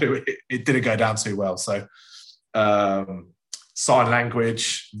word, but it didn't go down too well. So sign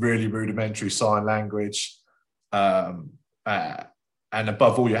language, really rudimentary sign language. And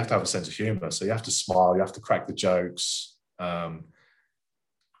above all, you have to have a sense of humour. So you have to smile, you have to crack the jokes. Groundsmen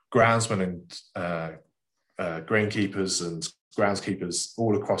and greenkeepers and groundskeepers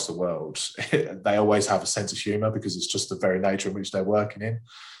all across the world, they always have a sense of humour because it's just the very nature in which they're working in.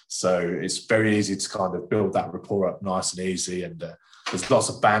 So it's very easy to kind of build that rapport up nice and easy. And there's lots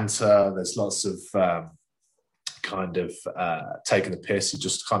of banter. There's lots of taking the piss. You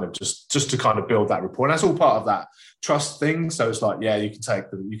just to kind of build that rapport. And that's all part of that trust thing. So it's like, yeah, you can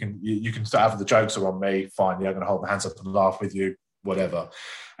have the jokes are on me. Fine. Yeah, I'm going to hold my hands up and laugh with you, whatever.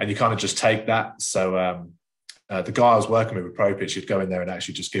 And you kind of just take that. So, the guy I was working with Pro Pitch, he'd go in there and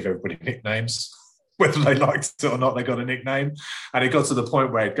actually just give everybody nicknames, whether they liked it or not. They got a nickname, and it got to the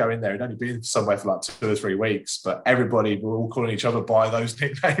point where he'd go in there. He'd only been somewhere for like 2 or 3 weeks, but everybody were all calling each other by those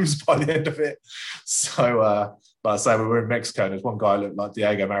nicknames by the end of it. So, like I say, we were in Mexico, and there's one guy who looked like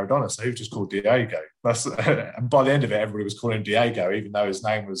Diego Maradona, so he was just called Diego. And by the end of it, everybody was calling him Diego, even though his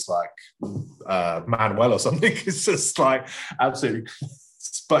name was like Manuel or something. It's just like absolutely,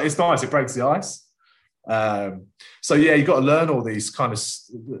 but it's nice. It breaks the ice. So yeah, you've got to learn all these kind of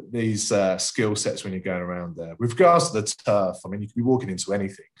skill sets when you're going around there. With regards to the turf, I mean, you could be walking into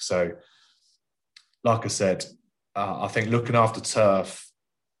anything. So like I said, I think looking after turf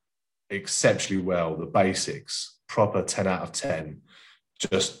exceptionally well, the basics, proper 10 out of 10,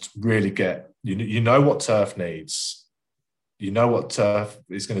 just really get, you know what turf needs, you know what turf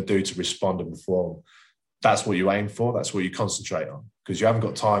is going to do to respond and perform. That's what you aim for. That's what you concentrate on, because you haven't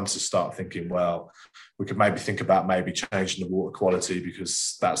got time to start thinking, well, we could maybe think about maybe changing the water quality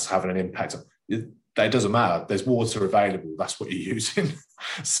because that's having an impact. It doesn't matter. There's water available. That's what you're using.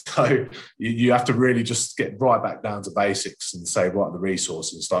 So you have to really just get right back down to basics and say, what are the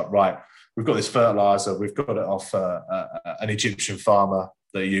resources? It's like, right, we've got this fertilizer. We've got it off an Egyptian farmer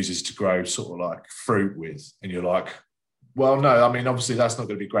that he uses to grow sort of like fruit with. And you're like, well, no, I mean, obviously that's not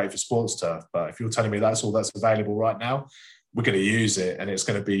going to be great for sports turf, but if you're telling me that's all that's available right now, we're going to use it, and it's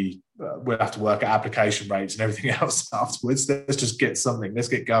going to be, we'll have to work at application rates and everything else afterwards. Let's just get something, let's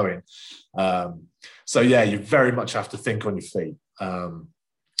get going. So yeah, you very much have to think on your feet.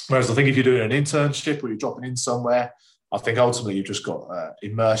 Whereas I think if you're doing an internship or you're dropping in somewhere, I think ultimately you've just got to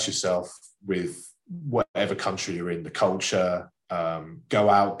immerse yourself with whatever country you're in, the culture, go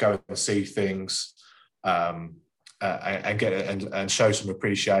out, go and see things, and get and show some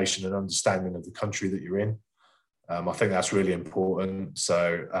appreciation and understanding of the country that you're in. I think that's really important.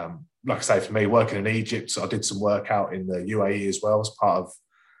 So, like I say, for me, working in Egypt, I did some work out in the UAE as well as part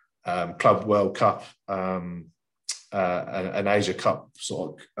of Club World Cup, an Asia Cup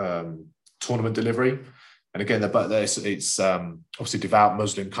sort of tournament delivery. And again, it's obviously devout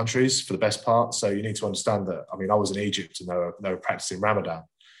Muslim countries for the best part. So you need to understand that. I mean, I was in Egypt and they were practicing Ramadan.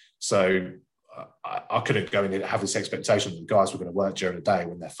 So I couldn't go in and have this expectation that the guys were going to work during the day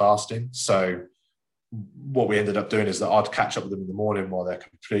when they're fasting. So what we ended up doing is that I'd catch up with them in the morning while they're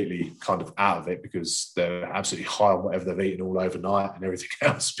completely kind of out of it, because they're absolutely high on whatever they've eaten all overnight and everything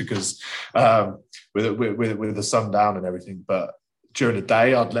else, because with the sun down and everything. But during the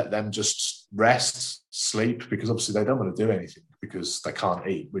day, I'd let them just rest, sleep, because obviously they don't want to do anything because they can't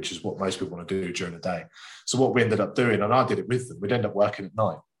eat, which is what most people want to do during the day. So what we ended up doing, and I did it with them, we'd end up working at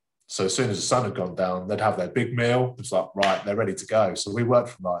night. So as soon as the sun had gone down, they'd have their big meal. It's like, right, they're ready to go. So we worked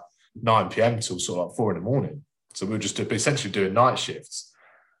from like 9 p.m. till sort of like 4 a.m. So we were just essentially doing night shifts.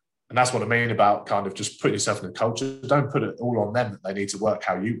 And that's what I mean about kind of just putting yourself in the culture. Don't put it all on them that they need to work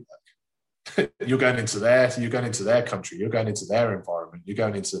how you work. You're going into their country, you're going into their environment, you're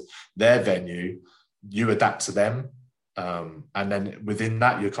going into their venue, you adapt to them. And then within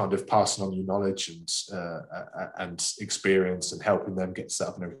that, you're kind of passing on your knowledge and experience and helping them get set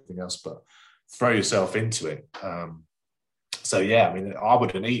up and everything else, but throw yourself into it. So, yeah, I mean, I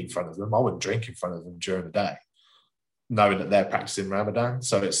wouldn't eat in front of them. I wouldn't drink in front of them during the day, knowing that they're practicing Ramadan.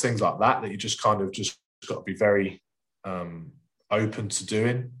 So it's things like that you just kind of just got to be very open to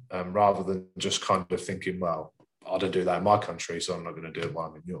doing, rather than just kind of thinking, well, I don't do that in my country, so I'm not going to do it while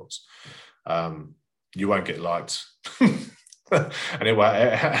I'm in yours. You won't get liked. and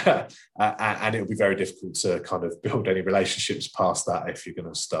it'll be very difficult to kind of build any relationships past that if you're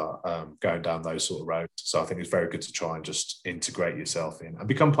going to start going down those sort of roads. So I think it's very good to try and just integrate yourself in and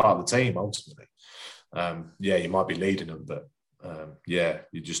become part of the team ultimately. You might be leading them, but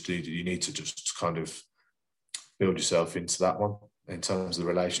you need to just kind of build yourself into that one in terms of the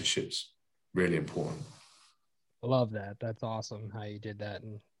relationships. Really important. I love that. That's awesome how you did that,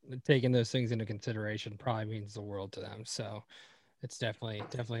 and taking those things into consideration probably means the world to them. So it's definitely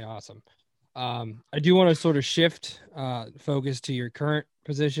awesome. I do want to sort of shift focus to your current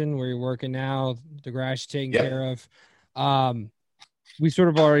position where you're working now, the grass you're taking care of. We sort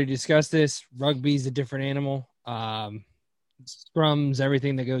of already discussed this. Rugby is a different animal. Scrums,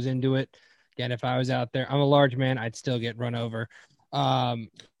 everything that goes into it. Again, if I was out there, I'm a large man, I'd still get run over.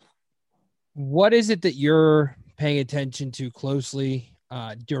 What is it that you're paying attention to closely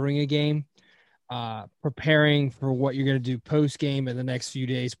during a game, preparing for what you're going to do post game in the next few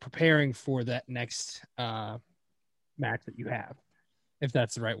days, preparing for that next match that you have, if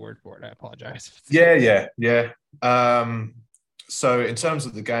that's the right word for it? I apologize. Yeah. So in terms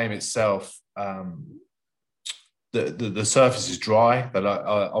of the game itself, the surface is dry, but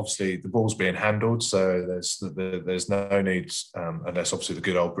obviously the ball's being handled, so there's no need, unless obviously the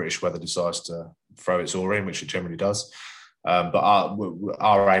good old British weather decides to throw its oar in, which it generally does. But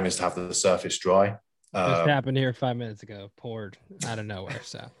our aim is to have the surface dry. Just happened here 5 minutes ago, poured out of nowhere.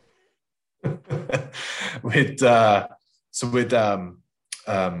 So we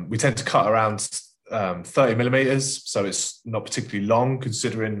tend to cut around 30 millimeters, so it's not particularly long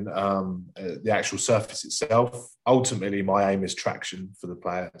considering the actual surface itself. Ultimately, my aim is traction for the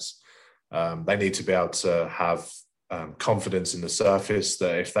players. They need to be able to have confidence in the surface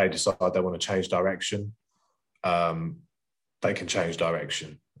that if they decide they want to change direction, they can change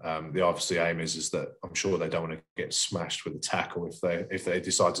direction. The obviously aim is that I'm sure they don't want to get smashed with a tackle. If they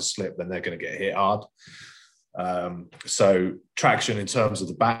decide to slip, then they're going to get hit hard. So traction in terms of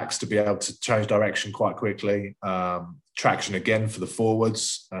the backs to be able to change direction quite quickly. Traction again for the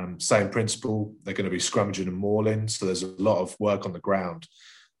forwards, same principle. They're going to be scrummaging and mauling, so there's a lot of work on the ground.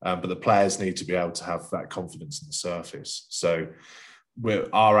 But the players need to be able to have that confidence in the surface. So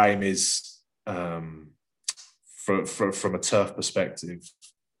our aim is, from a turf perspective,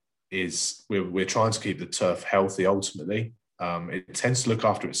 is we're trying to keep the turf healthy ultimately. It tends to look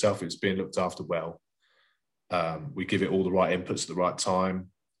after itself. It's being looked after well. We give it all the right inputs at the right time.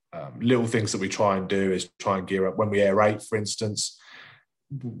 Little things that we try and do is try and gear up. When we aerate, for instance,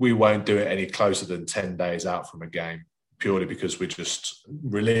 we won't do it any closer than 10 days out from a game, purely because we just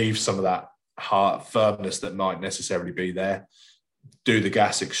relieve some of that hard firmness that might necessarily be there, do the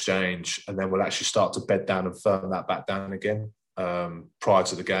gas exchange, and then we'll actually start to bed down and firm that back down again prior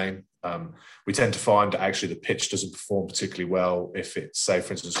to the game. We tend to find that actually the pitch doesn't perform particularly well if it's, say,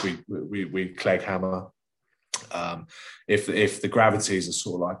 for instance, we clegg hammer. If the gravities are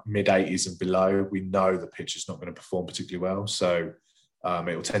sort of like mid-80s and below, we know the pitch is not going to perform particularly well. So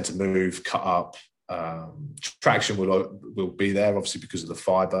it will tend to move, cut up. Traction will be there, obviously, because of the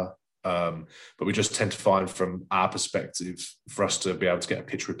fibre. But we just tend to find, from our perspective, for us to be able to get a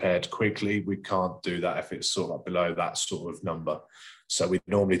pitch repaired quickly, we can't do that if it's sort of like below that sort of number. So we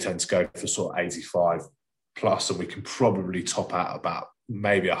normally tend to go for sort of 85 plus, and we can probably top out about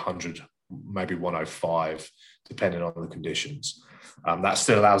maybe 100, maybe 105, depending on the conditions. That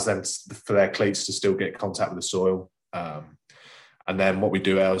still allows them for their cleats to still get contact with the soil. And then what we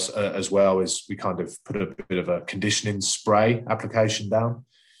do as well is we kind of put a bit of a conditioning spray application down.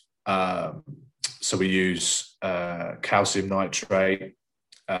 So we use calcium nitrate,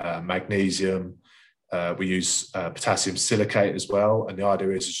 magnesium. We use potassium silicate as well. And the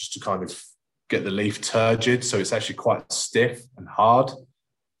idea is just to kind of get the leaf turgid. So it's actually quite stiff and hard.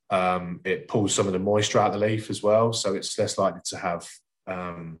 It pulls some of the moisture out of the leaf as well. So it's less likely to have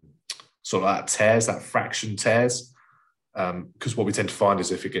sort of that tears, that fraction tears. Because what we tend to find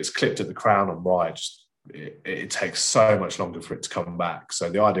is if it gets clipped at the crown on rye, it takes so much longer for it to come back. So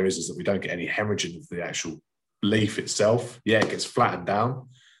the idea is that we don't get any hemorrhaging of the actual leaf itself. Yeah, it gets flattened down,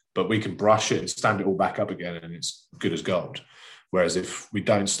 but we can brush it and stand it all back up again and it's good as gold. Whereas if we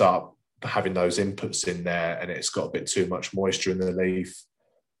don't start having those inputs in there and it's got a bit too much moisture in the leaf,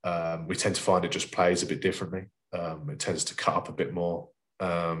 we tend to find it just plays a bit differently. It tends to cut up a bit more.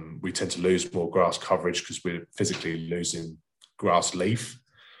 We tend to lose more grass coverage because we're physically losing grass leaf.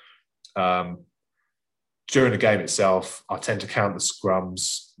 During the game itself, I tend to count the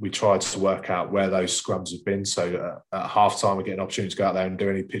scrums. We try to work out where those scrums have been. So at halftime, we get an opportunity to go out there and do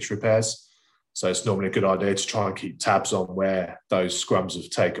any pitch repairs. So it's normally a good idea to try and keep tabs on where those scrums have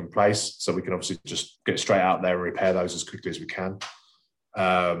taken place. So we can obviously just get straight out there and repair those as quickly as we can.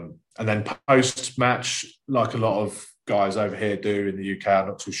 And then post-match, like a lot of guys over here do in the UK, I'm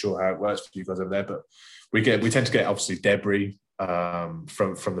not too sure how it works for you guys over there, but we tend to get obviously debris from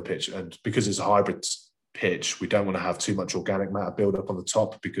the pitch. And because it's a hybrid pitch, we don't want to have too much organic matter build up on the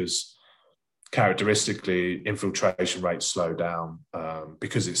top because characteristically infiltration rates slow down.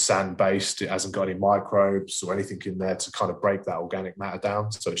 Because it's sand based, it hasn't got any microbes or anything in there to kind of break that organic matter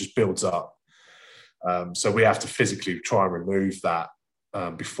down, so it just builds up. So we have to physically try and remove that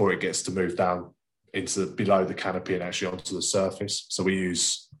before it gets to move down into below the canopy and actually onto the surface. So we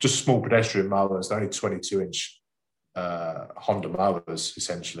use just small pedestrian mowers, only 22-inch Honda mowers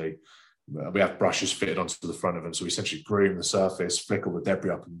essentially. We have brushes fitted onto the front of them, so we essentially groom the surface, flick all the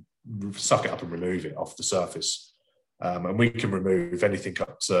debris up and suck it up and remove it off the surface. And we can remove anything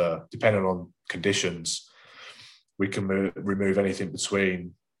up to, depending on conditions, we can remove anything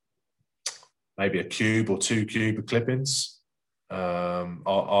between maybe a cube or 2 cube of clippings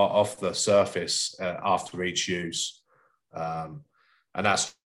off the surface after each use. And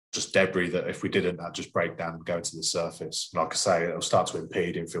that's just debris that if we didn't, that'd just break down and go into the surface. Like I say, it'll start to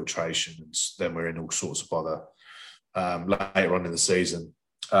impede infiltration, and then we're in all sorts of bother later on in the season.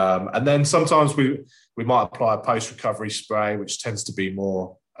 And then sometimes we might apply a post-recovery spray, which tends to be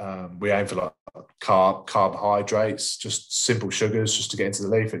more, we aim for like carbohydrates, just simple sugars, just to get into the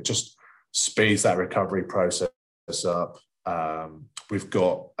leaf. It just speeds that recovery process up. We've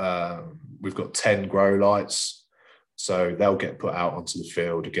got 10 grow lights. So they'll get put out onto the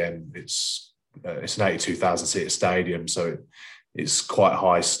field. Again, it's an 82,000 seat stadium, so it's quite a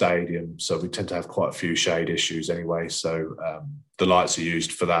high stadium. So we tend to have quite a few shade issues anyway. So the lights are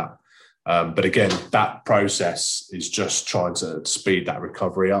used for that. But again, that process is just trying to speed that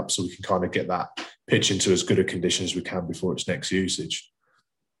recovery up so we can kind of get that pitch into as good a condition as we can before its next usage.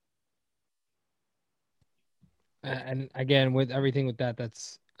 And again, with everything with that,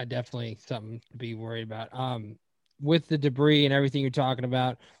 that's definitely something to be worried about. With the debris and everything you're talking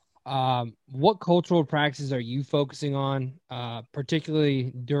about, what cultural practices are you focusing on,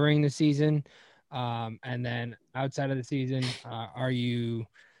 particularly during the season? And then outside of the season,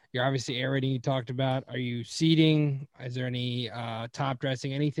 you're obviously aerating, you talked about, are you seeding? Is there any top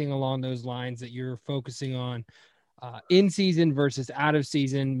dressing, anything along those lines that you're focusing on in season versus out of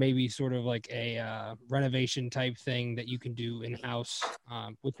season, maybe sort of like a renovation type thing that you can do in-house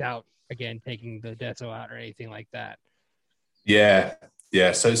without, again, taking the deso out or anything like that? Yeah.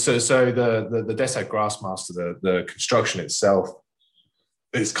 So the Deso Grassmaster, the construction itself,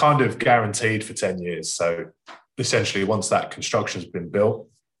 it's kind of guaranteed for 10 years. So essentially, once that construction has been built,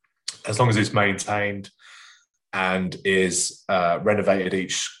 as long as it's maintained and is renovated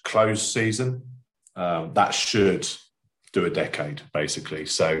each closed season, that should do a decade, basically.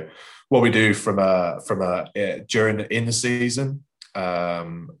 So what we do in the season,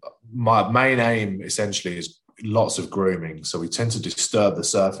 my main aim essentially is lots of grooming. So we tend to disturb the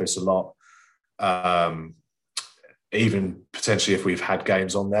surface a lot, even potentially if we've had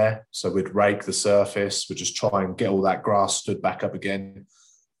games on there. So we'd rake the surface, we'd just try and get all that grass stood back up again.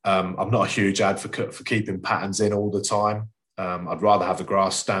 I'm not a huge advocate for keeping patterns in all the time. I'd rather have the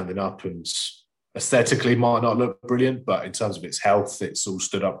grass standing up, and aesthetically might not look brilliant, but in terms of its health, it's all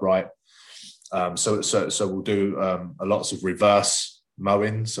stood upright. So we'll do lots of reverse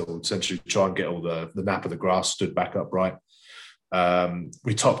mowing. So we'll essentially try and get all the nap of the grass stood back upright.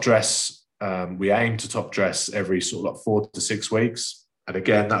 We top dress. We aim to top dress every sort of like 4 to 6 weeks, and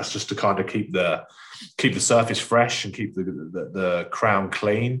again, that's just to kind of keep the surface fresh and keep the crown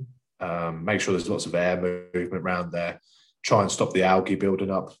clean. Make sure there's lots of air movement around there. Try and stop the algae building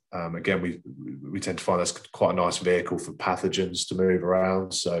up. Again, we tend to find that's quite a nice vehicle for pathogens to move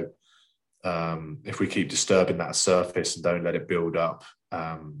around. So if we keep disturbing that surface and don't let it build up,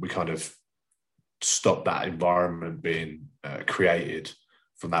 we kind of stop that environment being created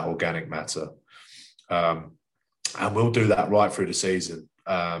from that organic matter. And we'll do that right through the season.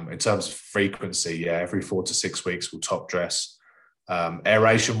 In terms of frequency, every 4 to 6 weeks we'll top dress.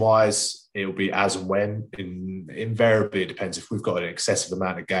 Aeration wise, it'll be as and when. Invariably, it depends. If we've got an excessive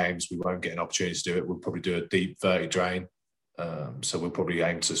amount of games, we won't get an opportunity to do it. We'll probably do a deep 30 drain. So we'll probably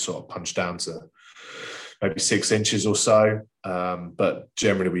aim to sort of punch down to maybe 6 inches or so. But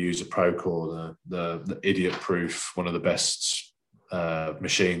generally, we use a Procore, the idiot proof, one of the best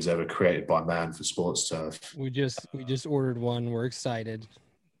machines ever created by man for sports turf. We just ordered one. We're excited.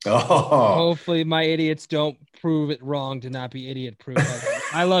 Oh. Hopefully my idiots don't prove it wrong to not be idiot proof.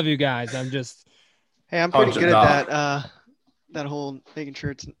 I love you guys. I'm just. Hey, I'm pretty good at that. That whole making sure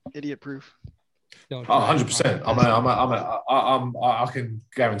it's idiot proof. 100%. I can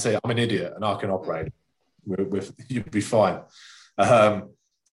guarantee I'm an idiot and I can operate with you'd be fine.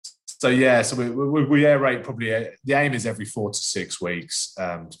 So we aerate probably. The aim is every 4 to 6 weeks,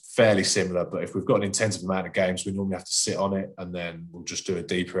 fairly similar. But if we've got an intensive amount of games, we normally have to sit on it, and then we'll just do a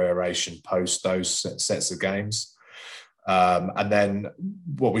deeper aeration post those sets of games. And then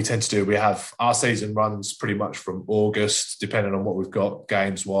what we tend to do, we have our season runs pretty much from August, depending on what we've got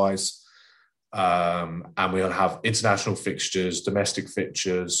games wise. And we'll have international fixtures, domestic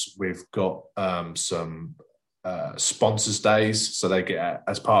fixtures. We've got some sponsors days, so they get,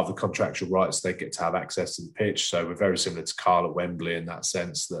 as part of the contractual rights, they get to have access to the pitch. So we're very similar to Carl at Wembley in that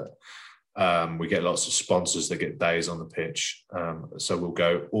sense that we get lots of sponsors that get days on the pitch. So we'll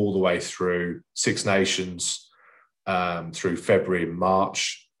go all the way through Six Nations through February and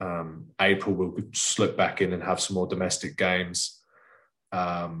March. April we'll slip back in and have some more domestic games,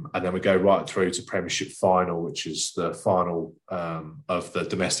 and then we go right through to Premiership final, which is the final of the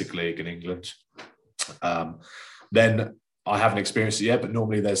domestic league in England. Then I haven't experienced it yet, but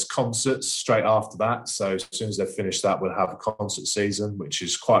normally there's concerts straight after that. So as soon as they've finished that, we'll have a concert season, which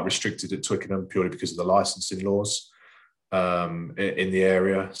is quite restricted at Twickenham purely because of the licensing laws in the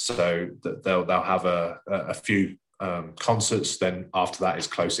area. So they'll have a few concerts. Then after that is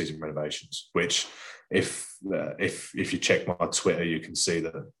close season renovations, which if you check my Twitter, you can see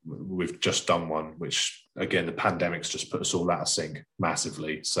that we've just done one, which again, the pandemic's just put us all out of sync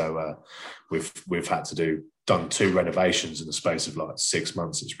massively. So we've had to done 2 renovations in the space of like 6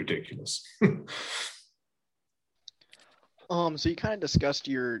 months. It's ridiculous. So you kind of discussed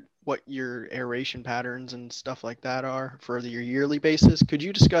what your aeration patterns and stuff like that are for your yearly basis. Could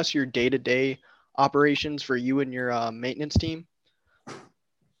you discuss your day-to-day operations for you and your maintenance team?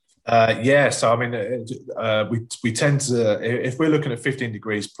 So I mean, we tend to, if we're looking at 15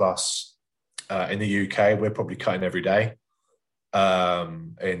 degrees plus in the UK, we're probably cutting every day.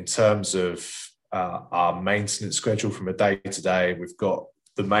 In terms of our maintenance schedule from a day to day, we've got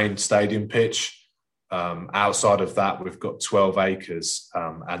the main stadium pitch. Outside of that, we've got 12 acres,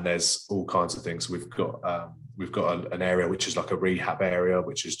 and there's all kinds of things. We've got an area which is like a rehab area,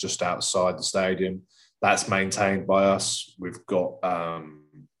 which is just outside the stadium. That's maintained by us. We've got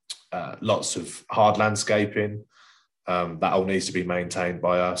lots of hard landscaping that all needs to be maintained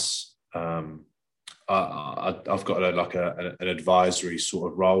by us. I've got an advisory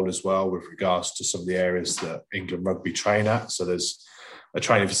sort of role as well with regards to some of the areas that England Rugby train at. So there's a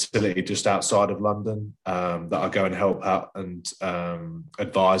training facility just outside of London that I go and help out and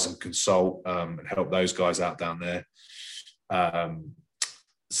advise and consult and help those guys out down there.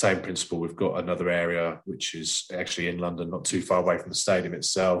 Same principle, we've got another area which is actually in London, not too far away from the stadium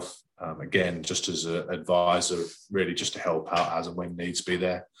itself. Again, just as an advisor, really just to help out as and when needs be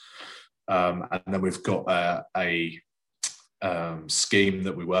there. And then we've got a scheme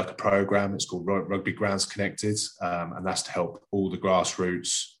that we work, a program. It's called Rugby Grounds Connected, and that's to help all the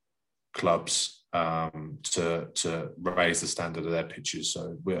grassroots clubs to raise the standard of their pitches.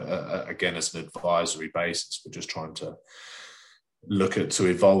 So we're again, as an advisory basis, we're just trying to look at to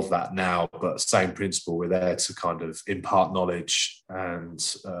evolve that now, but same principle. We're there to kind of impart knowledge and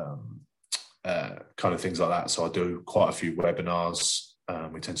kind of things like that. So I do quite a few webinars.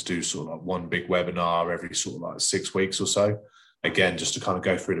 We tend to do sort of like one big webinar every sort of like 6 weeks or so. again, just to kind of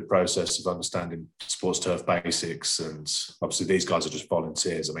go through the process of understanding sports turf basics. And obviously these guys are just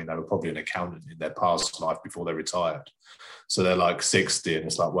volunteers. I mean, they were probably an accountant in their past life before they retired. So they're like 60 and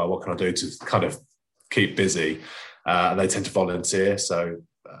it's like, well, what can I do to kind of keep busy? And they tend to volunteer. So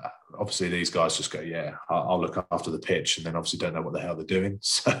obviously these guys just go, yeah, I'll look after the pitch, and then obviously don't know what the hell they're doing.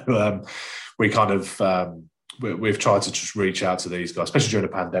 So we kind of, we've tried to just reach out to these guys, especially during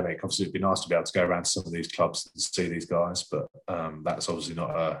the pandemic. Obviously, it'd be nice to be able to go around to some of these clubs and see these guys, but that's obviously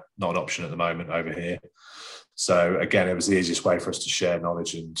not an option at the moment over here. So again, it was the easiest way for us to share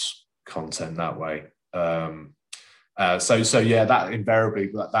knowledge and content that way. So yeah, that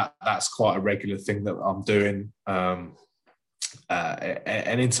invariably that's quite a regular thing that I'm doing.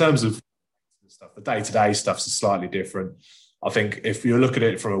 And in terms of stuff, the day-to-day stuff's slightly different. I think if you look at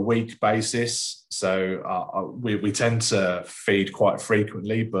it from a week basis, so we tend to feed quite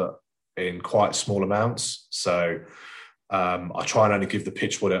frequently, but in quite small amounts. So I try and only give the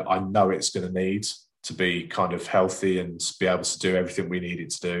pitch what I know it's going to need to be kind of healthy and be able to do everything we need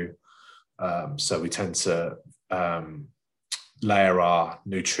it to do. So we tend to layer our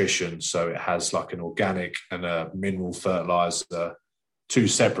nutrition, so it has like an organic and a mineral fertilizer, two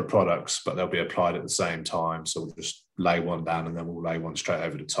separate products, but they'll be applied at the same time. So we'll just lay one down and then we'll lay one straight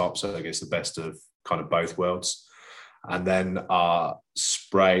over the top. So it gets the best of kind of both worlds. And then our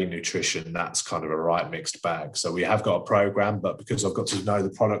spray nutrition, that's kind of a right mixed bag. So we have got a program, but because I've got to know the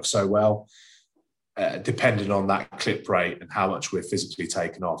product so well, depending on that clip rate and how much we're physically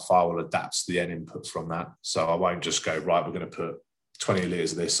taking off, I will adapt to the end input from that. So I won't just go, right, we're going to put 20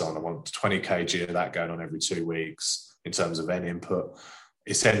 litres of this on. I want 20 kg of that going on every 2 weeks in terms of end input.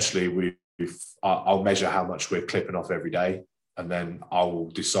 Essentially, I'll measure how much we're clipping off every day, and then I will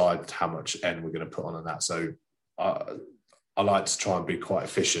decide how much N we're going to put on that. So I like to try and be quite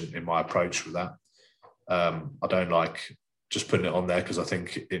efficient in my approach with that. I don't like just putting it on there because I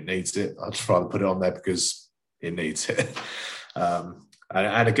think it needs it. I'd just rather put it on there because it needs it.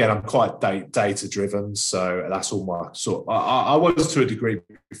 And again, I'm quite data driven, so that's all my sort. I was to a degree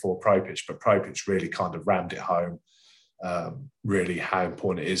before ProPitch, but ProPitch really kind of rammed it home. Really how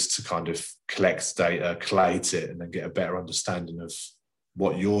important it is to kind of collect data, collate it, and then get a better understanding of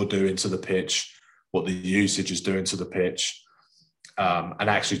what you're doing to the pitch, what the usage is doing to the pitch, and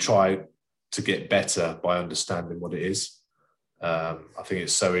actually try to get better by understanding what it is. I think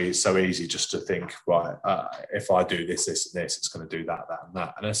it's so easy just to think, right, if I do this, this, and this, it's going to do that, that, and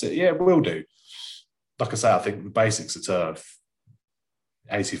that. And I said, yeah, it will do. Like I say, I think the basics of turf,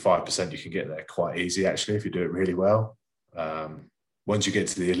 85% you can get there quite easy, actually, if you do it really well. Once you get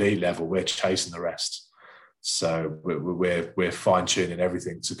to the elite level, we're chasing the rest. So we're fine-tuning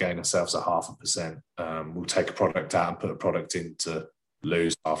everything to gain ourselves 0.5%. We'll take a product out and put a product in to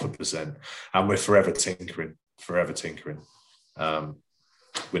lose 0.5%. And we're forever tinkering.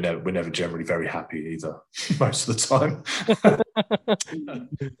 We're never generally very happy either, most of the time.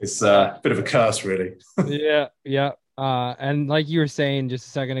 It's a bit of a curse, really. Yeah. And like you were saying just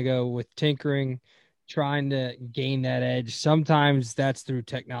a second ago, with tinkering, trying to gain that edge, sometimes that's through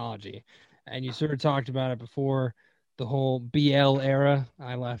technology. And you sort of talked about it before, the whole BL era.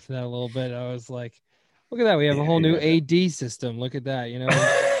 I laughed at that a little bit. I was like, look at that. We have a whole new AD system. Look at that, you know?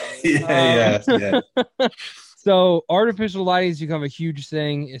 Yeah. So artificial lighting has become a huge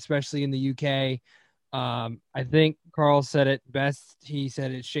thing, especially in the UK. I think Carl said it best. He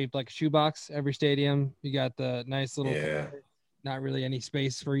said it's shaped like a shoebox, every stadium. You got the nice little, not really any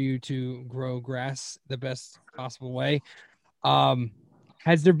space for you to grow grass the best possible way.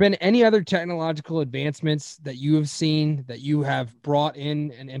 Has there been any other technological advancements that you have seen that you have brought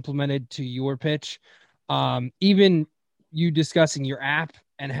in and implemented to your pitch? Even you discussing your app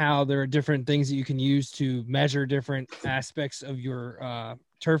and how there are different things that you can use to measure different aspects of your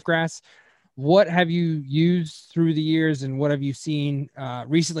turf grass. What have you used through the years, and what have you seen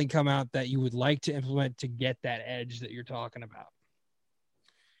recently come out that you would like to implement to get that edge that you're talking about?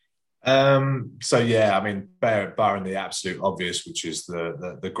 So yeah, I mean, barring the absolute obvious, which is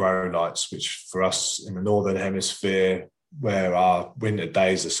the grow lights, which for us in the Northern Hemisphere, where our winter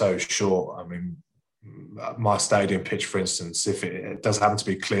days are so short, I mean, my stadium pitch, for instance, if it does happen to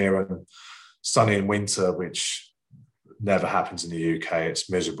be clear and sunny in winter, which never happens in the UK, it's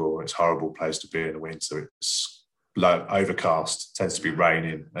miserable. It's a horrible place to be in the winter. It's overcast, tends to be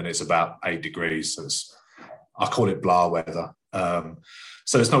raining, and it's about 8 degrees. So I call it blah weather.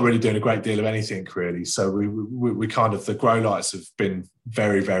 So it's not really doing a great deal of anything, really. So we kind of, the grow lights have been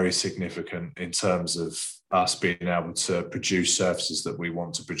very, very significant in terms of us being able to produce surfaces that we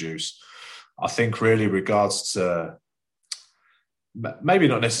want to produce. I think really regards to maybe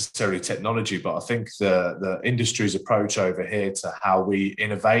not necessarily technology, but I think the industry's approach over here to how we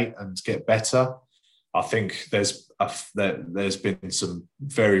innovate and get better. I think there's been some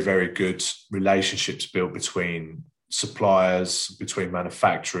very, very good relationships built between suppliers, between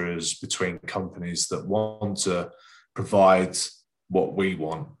manufacturers, between companies that want to provide what we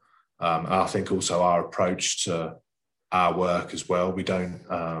want. And I think also our approach to our work as well. We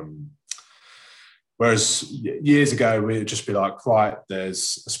don't. Whereas years ago, we'd just be like, right,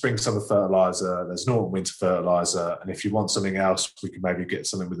 there's a spring, summer fertilizer, there's an autumn, winter fertilizer. And if you want something else, we can maybe get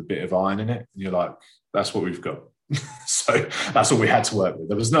something with a bit of iron in it. And you're like, that's what we've got. So that's what we had to work with.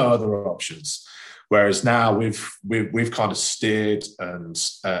 There was no other options. Whereas now we've kind of steered and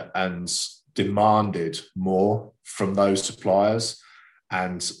demanded more from those suppliers.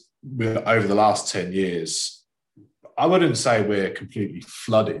 And over the last 10 years, I wouldn't say we're completely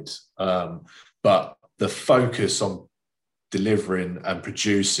flooded, but the focus on delivering and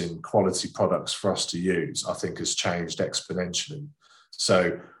producing quality products for us to use, I think, has changed exponentially.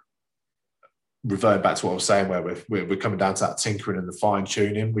 So reverting back to what I was saying, where we're coming down to that tinkering and the fine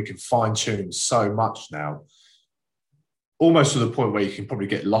tuning, we can fine tune so much now, almost to the point where you can probably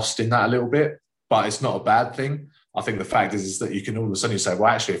get lost in that a little bit, but it's not a bad thing. I think the fact is that you can all of a sudden say,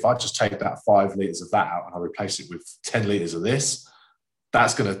 well, actually, if I just take that 5 litres of that out and I replace it with 10 litres of this,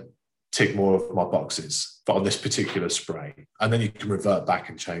 that's going to tick more of my boxes on this particular spray. And then you can revert back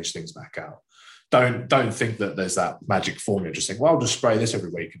and change things back out. Don't think that there's that magic formula. Just think, well, I'll just spray this every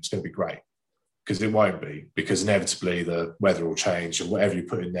week and it's going to be great. Because it won't be, because inevitably the weather will change and whatever you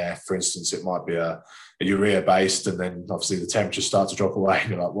put in there, for instance, it might be a urea based, and then obviously the temperatures start to drop away and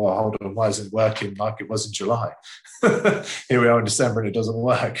you're like, well, hold on, why isn't it working like it was in July? Here we are in December and it doesn't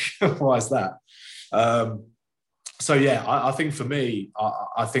work. Why is that? So yeah, I think for me,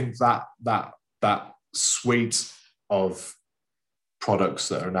 I think that suite of products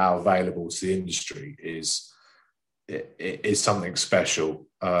that are now available to the industry is something special.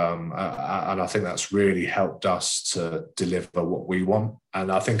 And I think that's really helped us to deliver what we want.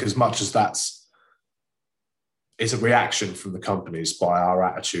 And I think as much as it's a reaction from the companies by our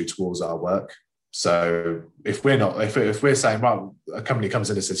attitude towards our work. So if we're saying, well, a company comes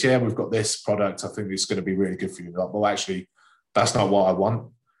in and says, yeah, we've got this product, I think it's going to be really good for you. Like, well, actually, that's not what I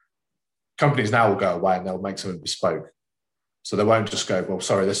want. Companies now will go away and they'll make something bespoke. So they won't just go, well,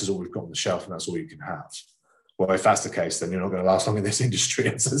 sorry, this is all we've got on the shelf and that's all you can have. Well, if that's the case, then you're not going to last long in this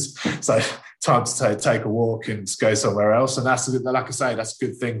industry. So time to take a walk and go somewhere else. And that's, like I say, that's a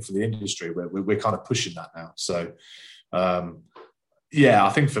good thing for the industry. We're kind of pushing that now. So, yeah, I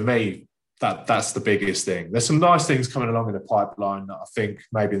think for me, that's the biggest thing. There's some nice things coming along in the pipeline that I think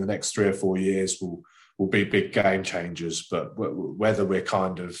maybe in the next 3 or 4 years will be big game changers. But whether we're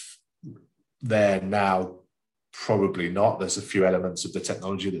kind of there now, probably not. There's a few elements of the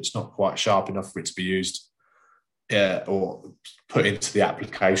technology that's not quite sharp enough for it to be used or put into the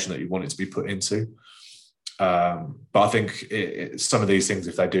application that you want it to be put into. But I think some of these things,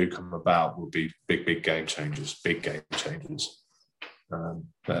 if they do come about, will be big game changers, like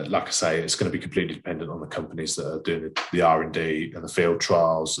I say, it's going to be completely dependent on the companies that are doing the R&D and the field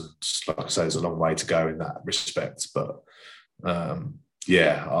trials. And like I say, there's a long way to go in that respect. But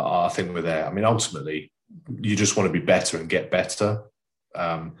yeah, I think we're there. I mean, ultimately, you just want to be better and get better.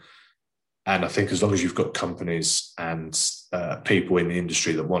 And I think as long as you've got companies and people in the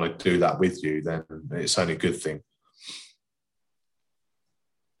industry that want to do that with you, then it's only a good thing.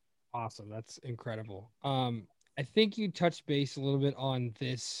 Awesome. That's incredible. I think you touched base a little bit on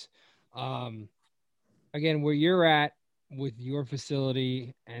this. Again, where you're at with your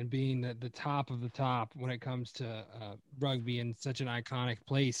facility and being the top of the top when it comes to rugby in such an iconic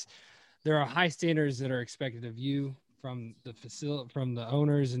place, there are high standards that are expected of you from the facility, from the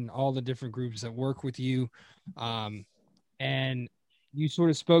owners and all the different groups that work with you. And you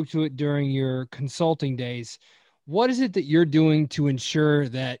sort of spoke to it during your consulting days. What is it that you're doing to ensure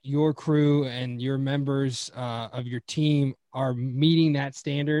that your crew and your members of your team are meeting that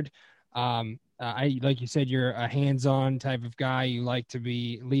standard? Like you said, you're a hands-on type of guy. You like to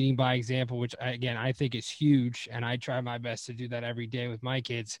be leading by example, which again, I think is huge. And I try my best to do that every day with my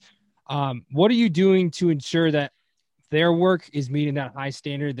kids. What are you doing to ensure that their work is meeting that high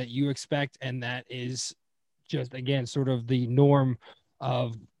standard that you expect, and that is just, again, sort of the norm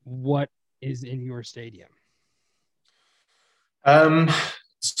of what is in your stadium?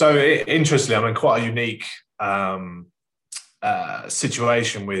 So interestingly, I'm in quite a unique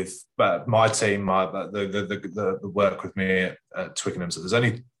situation with my team, the work with me at Twickenham. So there's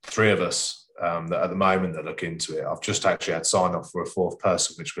only 3 of us that at the moment that look into it. I've just actually had sign off for a 4th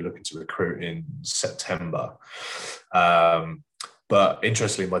person, which we're looking to recruit in September. But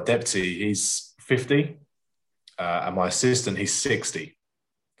interestingly, my deputy, he's 50, and my assistant, he's 60.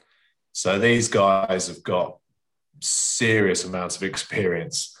 So these guys have got serious amounts of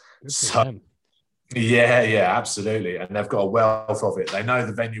experience. So, yeah, absolutely. And they've got a wealth of it. They know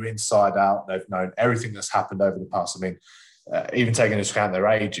the venue inside out. They've known everything that's happened over the past. I mean, even taking into account their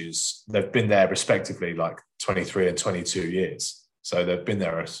ages, they've been there respectively like 23 and 22 years. So they've been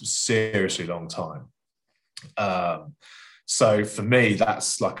there a seriously long time. So for me,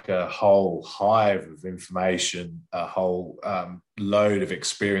 that's like a whole hive of information, a whole load of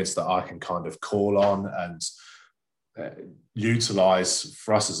experience that I can kind of call on and utilize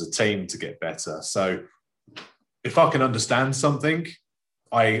for us as a team to get better. So if I can understand something,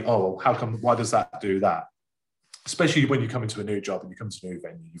 why does that do that? Especially when you come into a new job and you come to a new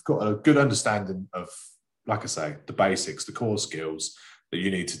venue, you've got a good understanding of, like I say, the basics, the core skills that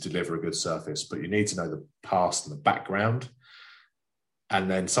you need to deliver a good service, but you need to know the past and the background. And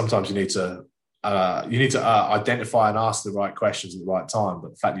then sometimes you need to identify and ask the right questions at the right time.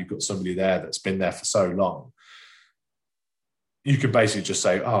 But the fact you've got somebody there that's been there for so long, you can basically just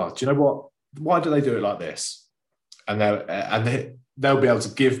say, "Oh, do you know what? Why do they do it like this?" And they'll be able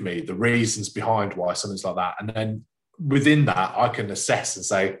to give me the reasons behind why something's like that. And then within that, I can assess and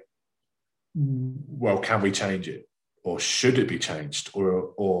say, "Well, can we change it? Or should it be changed?"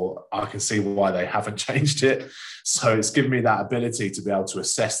 Or I can see why they haven't changed it. So it's given me that ability to be able to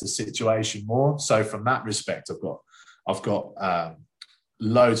assess the situation more. So from that respect, I've got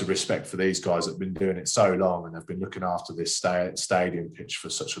loads of respect for these guys that have been doing it so long and have been looking after this stadium pitch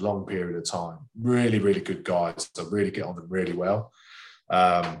for such a long period of time. Really, really good guys. I really get on them really well.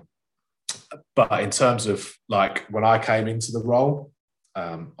 But in terms of like when I came into the role,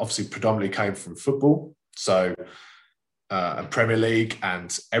 obviously predominantly came from football. So and Premier League,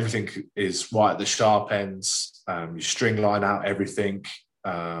 and everything is right at the sharp ends. You string line out everything.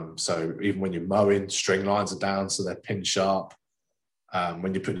 So even when you're mowing, string lines are down, so they're pin sharp.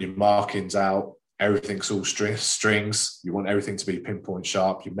 When you're putting your markings out, everything's all strings. You want everything to be pinpoint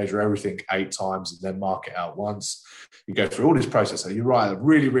sharp. You measure everything 8 times and then mark it out once. You go through all this process. So you're right at a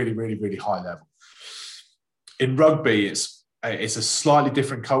really, really, really, really high level. In rugby, it's a slightly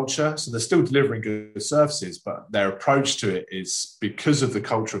different culture. So they're still delivering good services, but their approach to it is because of the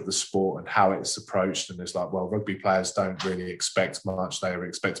culture of the sport and how it's approached. And it's like, well, rugby players don't really expect much. They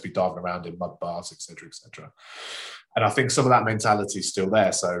expect to be diving around in mud bars, et cetera, et cetera. And I think some of that mentality is still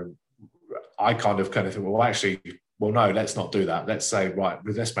there. So I kind of think, well, no, let's not do that. Let's say, right,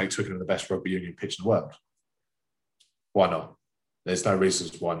 let's make Twickenham the best rugby union pitch in the world. Why not? There's no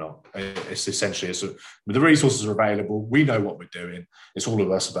reasons why not. It's essentially, the resources are available. We know what we're doing. It's all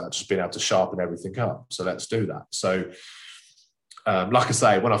of us about just being able to sharpen everything up. So let's do that. So, like I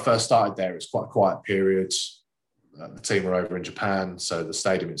say, when I first started there, it's quite a quiet period. The team were over in Japan, so the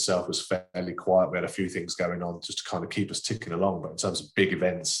stadium itself was fairly quiet. We had a few things going on just to kind of keep us ticking along. But in terms of big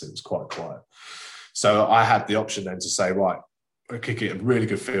events, it was quite quiet. So I had the option then to say, right, I could get a really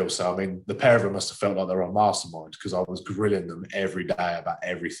good feel. So, I mean, the pair of them must have felt like they were on mastermind because I was grilling them every day about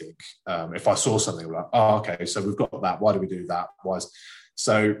everything. If I saw something, like, oh, okay, so we've got that. Why do we do that?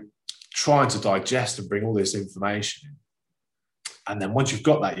 So trying to digest and bring all this information in. And then once you've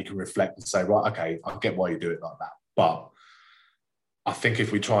got that, you can reflect and say, right, okay, I get why you do it like that. But I think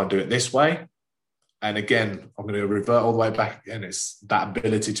if we try and do it this way, and again, I'm going to revert all the way back again, it's that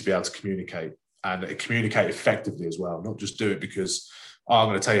ability to be able to communicate and communicate effectively as well, not just do it because, I'm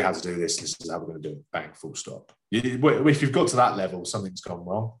going to tell you how to do this. This is how we're going to do it. Bang, full stop. If you've got to that level, something's gone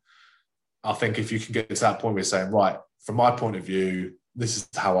wrong. I think if you can get to that point where you're saying, right, from my point of view, this is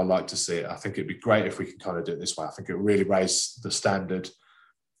how I like to see it. I think it'd be great if we can kind of do it this way. I think it would really raise the standard.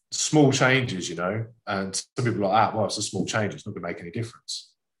 Small changes, and some people are like, well, it's a small change. It's not going to make any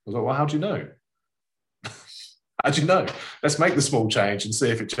difference. I was like, well, how do you know? How do you know? Let's make the small change and see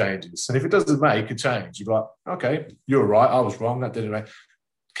if it changes. And if it doesn't make a change, you're like, okay, you're right. I was wrong. That didn't make.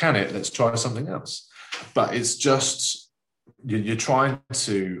 Can it? Let's try something else. But it's just, you're trying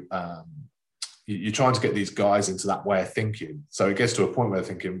to get these guys into that way of thinking. So it gets to a point where they're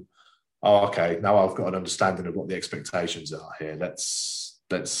thinking, oh, okay, now I've got an understanding of what the expectations are here. And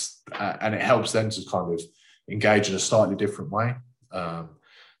it helps them to kind of engage in a slightly different way.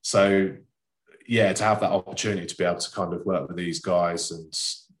 To have that opportunity to be able to kind of work with these guys and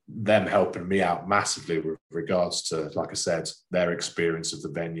them helping me out massively with regards to, like I said, their experience of the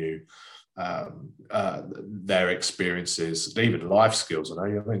venue, their experiences, even life skills. I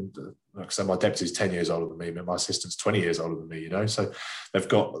mean, like I said, my deputy's 10 years older than me, but my assistant's 20 years older than me, so they've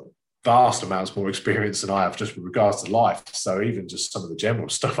got vast amounts more experience than I have just with regards to life. So even just some of the general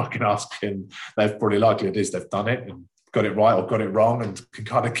stuff I can ask, and they've probably likely it is they've done it, and got it right or got it wrong, and can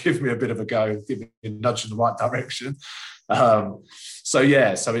kind of give me a bit of a go, give me a nudge in the right direction. So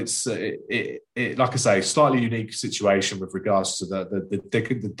it's like I say, slightly unique situation with regards to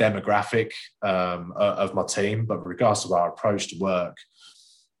the demographic of my team, but with regards to our approach to work,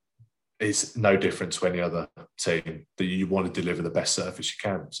 it's no different to any other team. That you want to deliver the best service you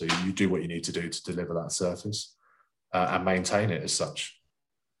can, so you do what you need to do to deliver that service and maintain it as such.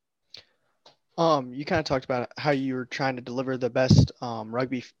 You kind of talked about how you were trying to deliver the best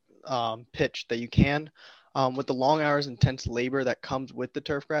rugby pitch that you can. With the long hours, intense labor that comes with the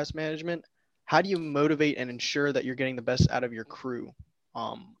turfgrass management, how do you motivate and ensure that you're getting the best out of your crew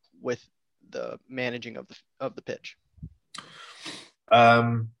with the managing of the pitch?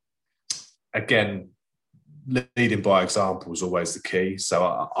 Again, leading by example is always the key.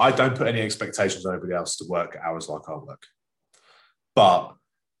 So I don't put any expectations on anybody else to work hours like I work. But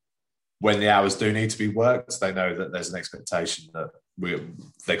when the hours do need to be worked, they know that there's an expectation that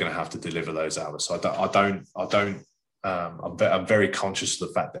they're going to have to deliver those hours. So I'm very conscious of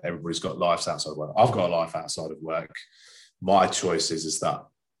the fact that everybody's got lives outside of work. I've got a life outside of work. My choice is that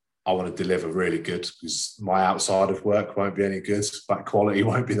I want to deliver really good, because my outside of work won't be any good, but quality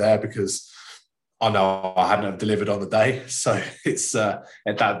won't be there because I know I hadn't have delivered on the day. So it's that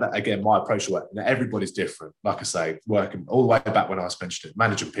again, my approach to work. Now, everybody's different. Like I say, working all the way back when I mentioned it,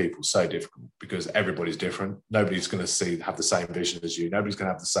 managing people is so difficult because everybody's different. Nobody's going to have the same vision as you. Nobody's going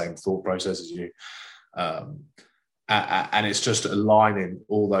to have the same thought process as you. And it's just aligning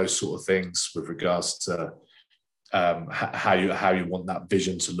all those sort of things with regards to how you want that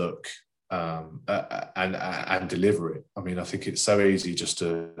vision to look and deliver it. I mean, I think it's so easy just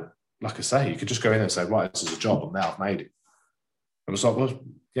to, like I say, you could just go in and say, right, this is a job, and now I've made it. And it's like, well,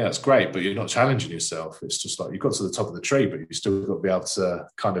 yeah, it's great, but you're not challenging yourself. It's just like, you've got to the top of the tree, but you still got to be able to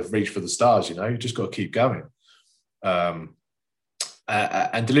kind of reach for the stars, you just got to keep going. And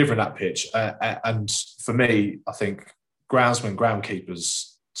delivering that pitch. And for me, I think groundsmen,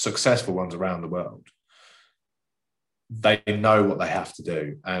 groundkeepers, successful ones around the world, they know what they have to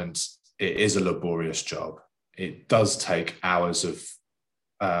do. And it is a laborious job. It does take hours of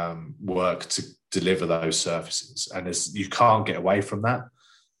work to deliver those services, and you can't get away from that.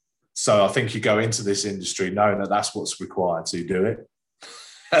 So I think you go into this industry knowing that that's what's required to do it.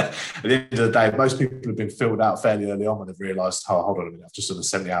 At the end of the day, most people have been filled out fairly early on when they've realised, oh, hold on a minute, I've just done a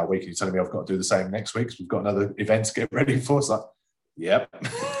 70-hour week and you're telling me I've got to do the same next week because we've got another event to get ready for. It's like, yep.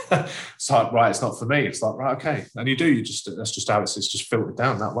 It's like, right, it's not for me. It's like, right, okay. And that's just how it's just filtered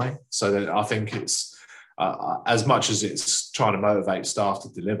down that way. So that I think it's, as much as it's trying to motivate staff to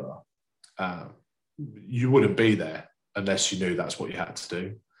deliver, you wouldn't be there unless you knew that's what you had to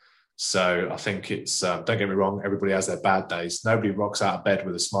do. So I think it's, don't get me wrong, everybody has their bad days. Nobody rocks out of bed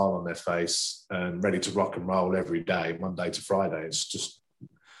with a smile on their face and ready to rock and roll every day, Monday to Friday. It's just,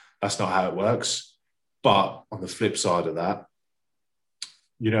 that's not how it works. But on the flip side of that,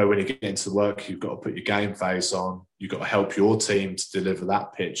 when you get into work, you've got to put your game face on. You've got to help your team to deliver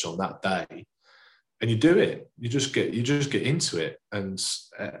that pitch on that day. And you do it. You just get into it, and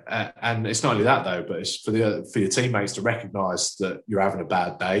it's not only that though, but it's for your teammates to recognise that you're having a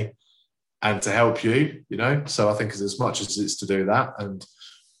bad day, and to help you. So I think as much as it's to do that, and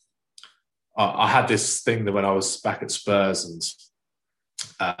I had this thing that when I was back at Spurs,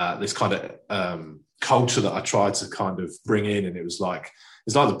 and this kind of culture that I tried to kind of bring in, and it's like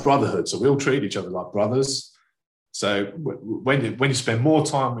the brotherhood. So we all treat each other like brothers. So when you spend more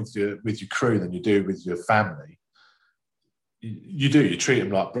time with your crew than you do with your family, you treat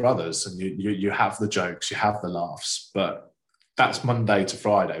them like brothers, and you have the jokes, you have the laughs. But that's Monday to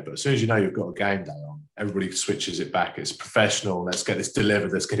Friday. But as soon as you know you've got a game day on, everybody switches it back. It's professional. Let's get this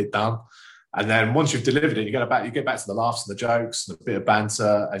delivered. Let's get it done. And then once you've delivered it, you get back to the laughs and the jokes and a bit of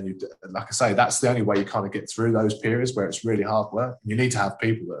banter. And like I say, that's the only way you kind of get through those periods where it's really hard work. You need to have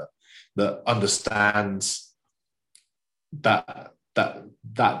people that understand that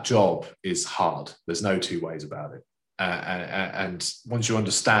job is hard. There's no two ways about it. And once you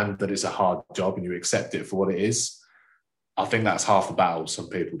understand that it's a hard job and you accept it for what it is, I think that's half the battle. Some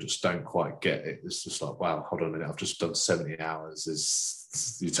people just don't quite get it. It's just like, wow, hold on a minute, I've just done 70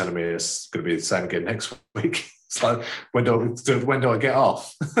 hours. You're telling me it's going to be the same again next week? It's like, when do I get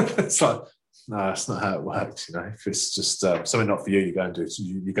off? It's like, no, that's not how it works. If it's just something not for you, you go and do it.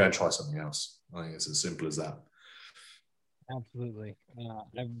 You go and try something else. I think it's as simple as that. Absolutely.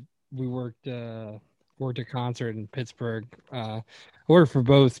 We worked a concert in Pittsburgh. I worked for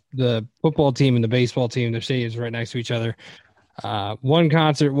both the football team and the baseball team. Their stadiums right next to each other. One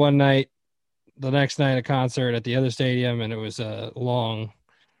concert one night, the next night a concert at the other stadium, and it was a long,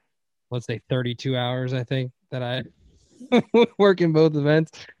 let's say 32 hours, I think, that I working both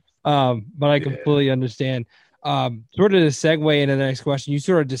events. But I completely understand. Sort of to segue into the next question, you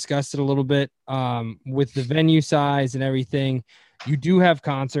sort of discussed it a little bit with the venue size and everything. You do have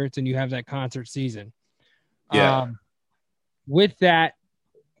concerts and you have that concert season. Yeah. With that,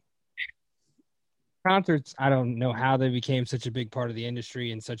 concerts, I don't know how they became such a big part of the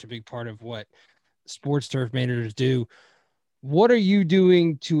industry and such a big part of what sports turf managers do. What are you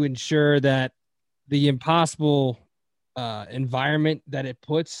doing to ensure that the impossible environment that it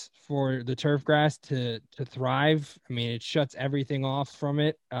puts for the turf grass to thrive? I mean, it shuts everything off from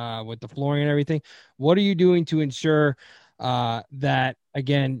it with the flooring and everything. What are you doing to ensure that,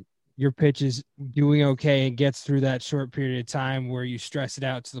 again, your pitch is doing okay and gets through that short period of time where you stress it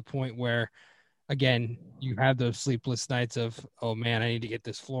out to the point where, again, you have those sleepless nights of, oh man, I need to get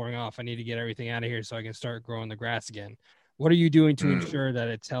this flooring off. I need to get everything out of here so I can start growing the grass again. What are you doing to ensure that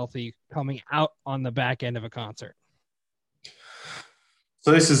it's healthy coming out on the back end of a concert?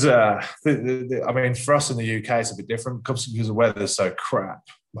 So this is, I mean, for us in the UK, it's a bit different because the weather's so crap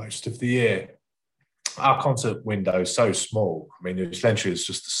most of the year. Our concert window is so small. I mean, essentially it's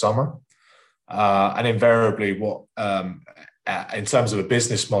just the summer. And invariably what, in terms of a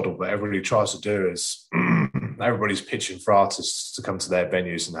business model that everybody tries to do is everybody's pitching for artists to come to their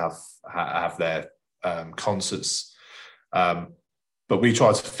venues and have their concerts. But we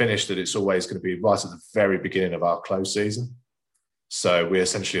try to finish that it's always going to be right at the very beginning of our close season. So we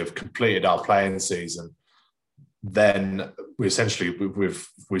essentially have completed our playing season. Then we essentially, we've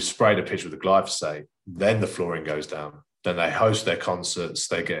sprayed a pitch with the glyphosate. Then the flooring goes down. Then they host their concerts.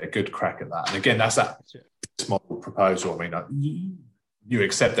 They get a good crack at that. And again, that's that model proposal. I mean, you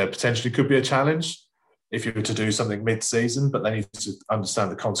accept there potentially could be a challenge if you were to do something mid-season, but they need to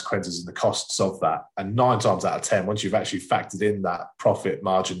understand the consequences and the costs of that. And 9 times out of 10, once you've actually factored in that profit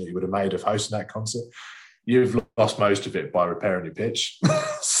margin that you would have made of hosting that concert, you've lost most of it by repairing your pitch.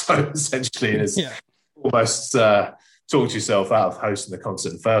 So essentially it is almost talk yourself out of hosting the concert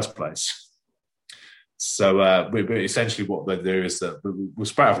in the first place. So we essentially what they do is that we'll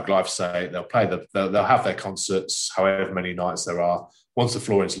spray out the glyphosate. They'll have their concerts, however many nights there are. Once the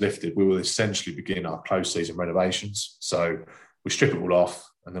flooring's lifted, we will essentially begin our close season renovations. So we strip it all off,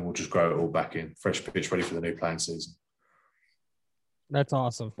 and then we'll just grow it all back in, fresh pitch, ready for the new playing season. That's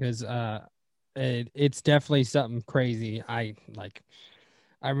awesome because it's definitely something crazy. I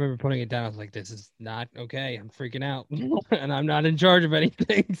remember putting it down. I was like, this is not okay. I'm freaking out and I'm not in charge of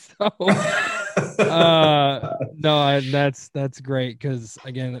anything. So no, that's great. Cause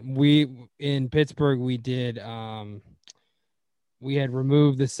again, we in Pittsburgh, we did, we had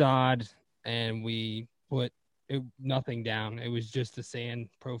removed the sod and we put nothing down. It was just the sand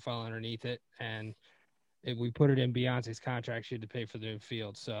profile underneath it. And we put it in Beyonce's contract. She had to pay for the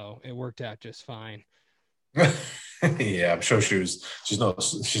field. So it worked out just fine. Yeah, I'm sure she's not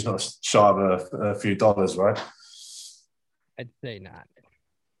shy of a few dollars, right? I'd say not.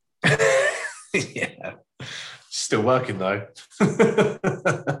 Yeah, still working though.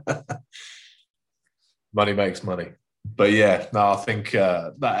 Money makes money, but yeah, no, I think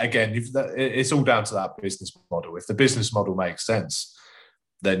that again, it's all down to that business model. If the business model makes sense,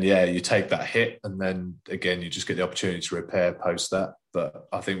 then yeah, you take that hit, and then again, you just get the opportunity to repair post that. But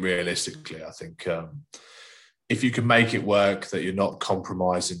I think realistically, if you can make it work, that you're not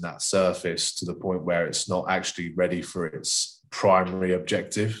compromising that surface to the point where it's not actually ready for its primary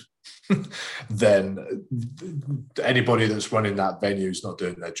objective, then anybody that's running that venue is not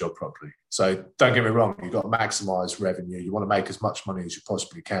doing their job properly. So don't get me wrong, you've got to maximize revenue. You want to make as much money as you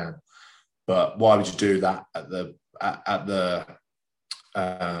possibly can. But why would you do that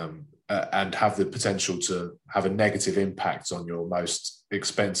and have the potential to have a negative impact on your most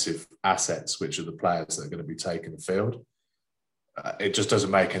expensive assets, which are the players that are going to be taking the field? It just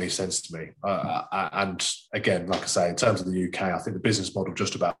doesn't make any sense to me. And again, like I say, in terms of the UK, I think the business model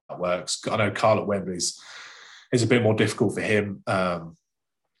just about works. I know Carl at Wembley's is a bit more difficult for him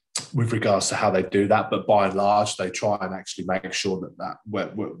with regards to how they do that, but by and large, they try and actually make sure that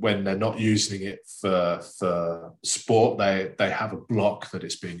when they're not using it for sport, they have a block that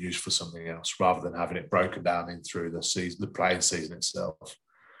it's being used for something else, rather than having it broken down in through the season, the playing season itself.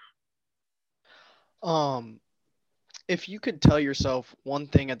 If you could tell yourself one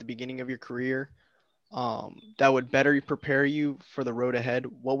thing at the beginning of your career that would better prepare you for the road ahead,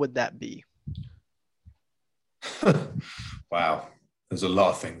 what would that be? Wow. There's a lot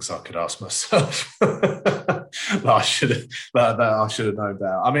of things I could ask myself that I should have known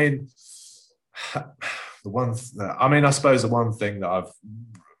better. I mean, I suppose the one thing that I've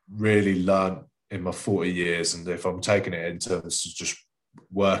really learned in my 40 years, and if I'm taking it in terms of just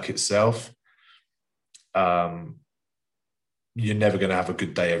work itself, you're never going to have a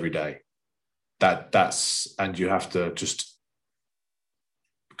good day every day. And you have to just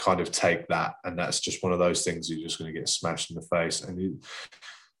kind of take that, and that's just one of those things you're just going to get smashed in the face, and you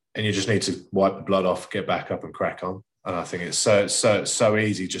just need to wipe the blood off, get back up and crack on. And I think it's so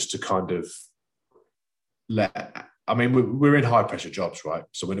easy just to kind of we're in high pressure jobs, right?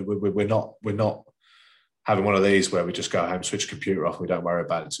 So we're not having one of these where we just go home, switch the computer off, and we don't worry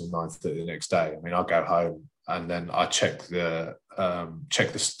about it until 9:30 the next day. I mean, I'll go home and then I check the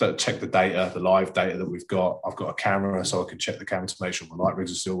data, the live data that we've got. I've got a camera, so I can check the camera to make sure my light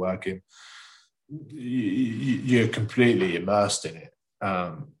rigs are still working. You're completely immersed in it,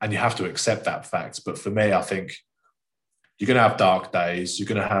 and you have to accept that fact. But for me, I think you're going to have dark days. You're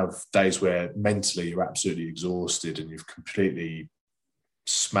going to have days where mentally you're absolutely exhausted and you've completely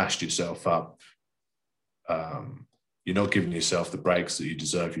smashed yourself up. You're not giving yourself the breaks that you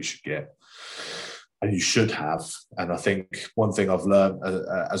deserve, you should get, and you should have. And I think one thing I've learned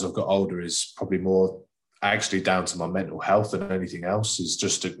as I've got older is probably more actually down to my mental health than anything else, is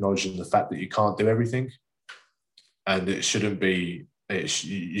just acknowledging the fact that you can't do everything. And you shouldn't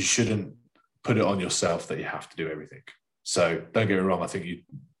put it on yourself that you have to do everything. So don't get me wrong, I think you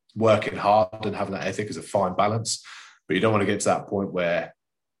working hard and having that ethic is a fine balance, but you don't want to get to that point where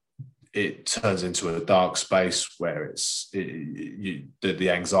it turns into a dark space where the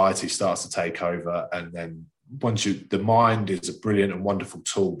anxiety starts to take over. And then the mind is a brilliant and wonderful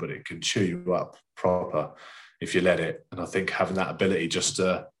tool, but it can chew you up proper if you let it. And I think having that ability just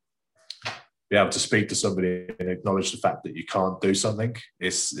to be able to speak to somebody and acknowledge the fact that you can't do something,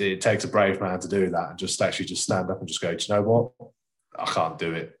 it takes a brave man to do that, and just stand up and just go, do you know what? I can't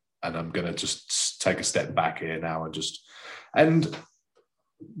do it. And I'm going to just take a step back here now and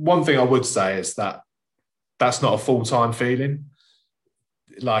one thing I would say is that that's not a full-time feeling.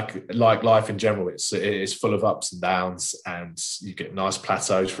 Like life in general, it's full of ups and downs, and you get nice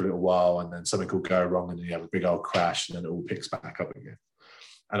plateaus for a little while, and then something will go wrong and then you have a big old crash, and then it all picks back up again.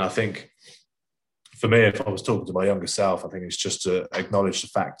 And I think for me, if I was talking to my younger self, I think it's just to acknowledge the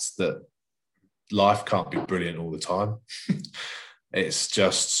fact that life can't be brilliant all the time. It's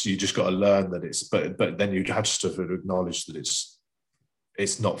just, you just got to learn that but then you have to acknowledge that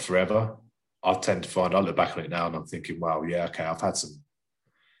it's not forever. I tend to find, I look back on it now and I'm thinking, well, yeah, okay, I've had some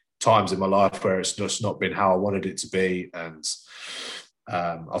times in my life where it's just not been how I wanted it to be, and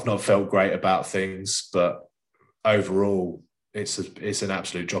I've not felt great about things, but overall it's an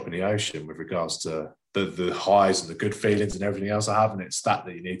absolute drop in the ocean with regards to the highs and the good feelings and everything else I have, and it's that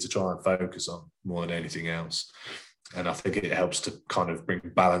you need to try and focus on more than anything else. And I think it helps to kind of bring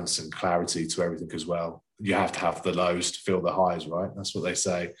balance and clarity to everything as well. You have to have the lows to feel the highs, right? That's what they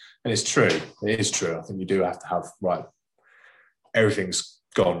say. And it's true. It is true. I think you do have to have, right, everything's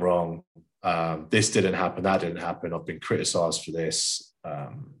gone wrong. This didn't happen. That didn't happen. I've been criticised for this.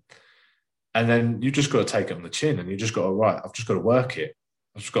 And then you just got to take it on the chin, and you just got to, right, I've just got to work it.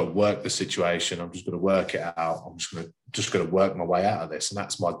 I've just got to work the situation. I'm just going to work it out. I'm just going to work my way out of this. And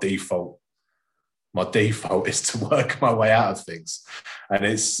that's my default. My default is to work my way out of things. And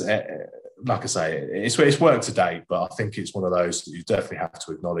it's, like I say, it's worked to date, but I think it's one of those that you definitely have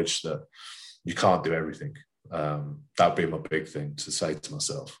to acknowledge that you can't do everything. That would be my big thing to say to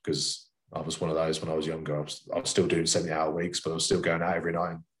myself, because I was one of those when I was younger. I was still doing 70-hour weeks, but I was still going out every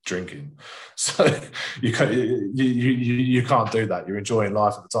night and drinking. So you can't do that. You're enjoying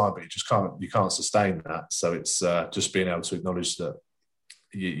life at the time, but you can't sustain that. So it's just being able to acknowledge that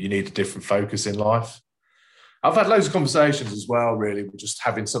you need a different focus in life. I've had loads of conversations as well, really, with just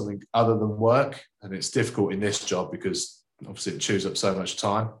having something other than work. And it's difficult in this job because obviously it chews up so much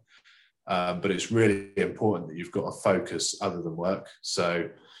time. But it's really important that you've got a focus other than work. So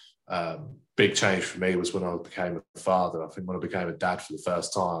big change for me was when I became a father. I think when I became a dad for the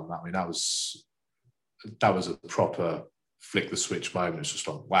first time, I mean, that was a proper flick the switch moment. It's just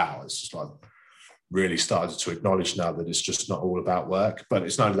like, wow, it's just like really started to acknowledge now that it's just not all about work. But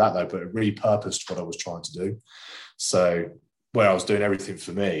it's not only that though, but it repurposed what I was trying to do. So where I was doing everything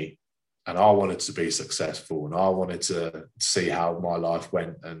for me, and I wanted to be successful, and I wanted to see how my life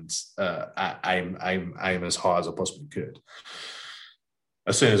went, and aim as high as I possibly could.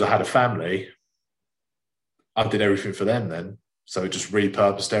 As soon as I had a family, I did everything for them then. So it just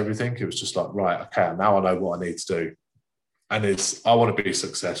repurposed everything. It was just like, right, okay, now I know what I need to do. And I want to be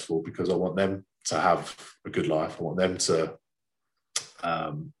successful because I want them to have a good life. I want them to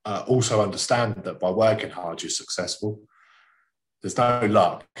also understand that by working hard, you're successful. There's no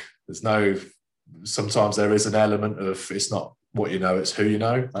luck. Sometimes there is an element of, it's not what you know, it's who you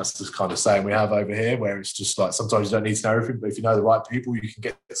know. That's the kind of saying we have over here, where it's just like, sometimes you don't need to know everything, but if you know the right people, you can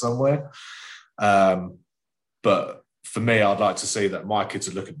get somewhere. But for me, I'd like to see that my kids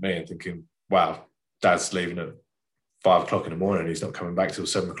would look at me and thinking, wow, Dad's leaving at 5 o'clock in the morning. He's not coming back till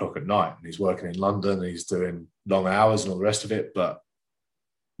 7 o'clock at night. And he's working in London. And he's doing long hours and all the rest of it. But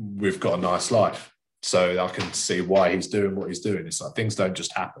we've got a nice life. So I can see why he's doing what he's doing. It's like things don't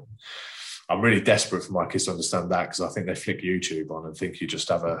just happen. I'm really desperate for my kids to understand that, because I think they flick YouTube on and think you just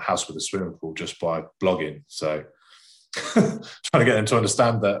have a house with a swimming pool just by blogging. So trying to get them to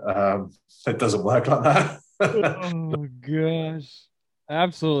understand that it doesn't work like that. Oh, gosh.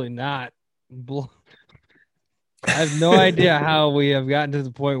 Absolutely not. I have no idea how we have gotten to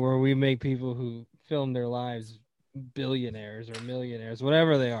the point where we make people who film their lives billionaires or millionaires,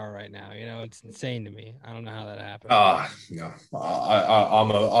 whatever they are right now. You know, it's insane to me. I don't know how that happened. No,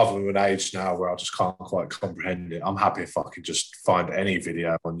 I'm of an age now where I just can't quite comprehend it. I'm happy if I can just find any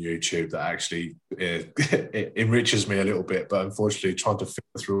video on YouTube that actually it enriches me a little bit. But unfortunately, trying to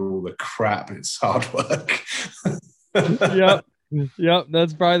filter through all the crap, it's hard work. Yep.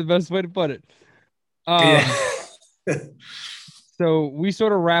 That's probably the best way to put it. So we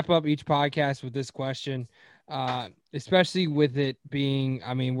sort of wrap up each podcast with this question. Especially with it being,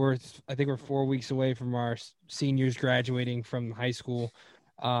 I think we're 4 weeks away from our seniors graduating from high school.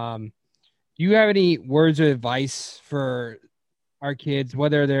 Do you have any words of advice for our kids,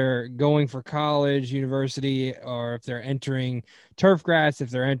 whether they're going for college, university, or if they're entering Turfgrass, if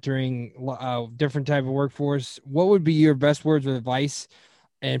they're entering a different type of workforce? What would be your best words of advice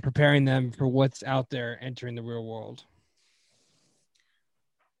and preparing them for what's out there entering the real world?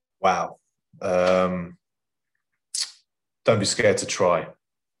 Wow. Don't be scared to try.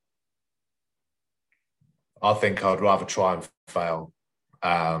 I think I'd rather try and fail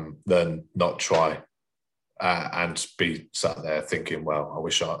than not try and be sat there thinking, well,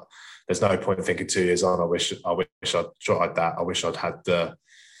 there's no point thinking 2 years on, I wish I'd tried that. I wish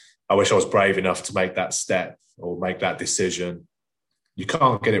I was brave enough to make that step or make that decision. You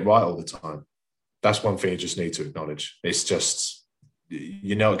can't get it right all the time. That's one thing you just need to acknowledge. It's just,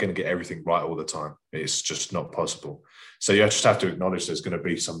 you're not going to get everything right all the time. It's just not possible. So you just have to acknowledge there's going to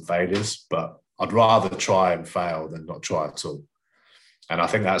be some failures, but I'd rather try and fail than not try at all. And I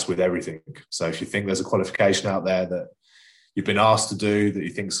think that's with everything. So if you think there's a qualification out there that you've been asked to do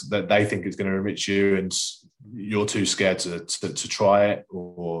that they think is going to enrich you and you're too scared to try it,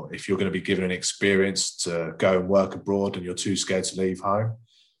 or if you're going to be given an experience to go and work abroad and you're too scared to leave home,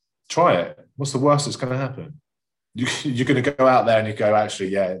 try it. What's the worst that's going to happen? You're going to go out there and you go, actually,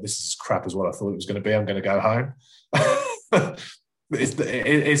 yeah, this is crap as what I thought it was going to be. I'm going to go home.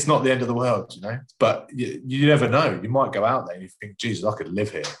 It's not the end of the world, you know. But you never know. You might go out there and you think, Jesus, I could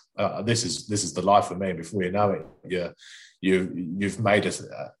live here. This is the life for me. And before you know it, you've made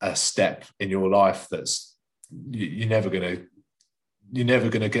a step in your life that's you're never gonna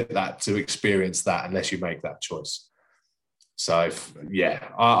get that to experience that unless you make that choice. So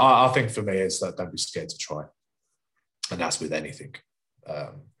I think for me it's that don't be scared to try. And that's with anything.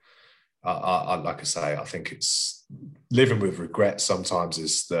 Like I say, I think it's living with regret sometimes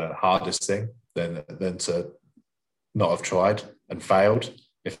is the hardest thing than to not have tried and failed,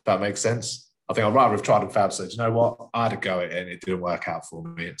 if that makes sense. I think I'd rather have tried and failed. So, you know what? I had a go at it and it didn't work out for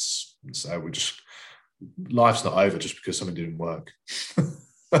me. Life's not over just because something didn't work.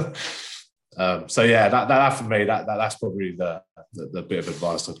 That for me, that's probably the bit of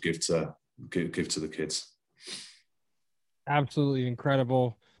advice I'd give to the kids. Absolutely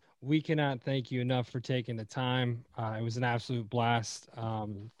incredible. We cannot thank you enough for taking the time. It was an absolute blast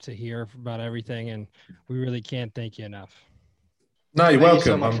to hear about everything, and we really can't thank you enough. No, you're welcome. Thank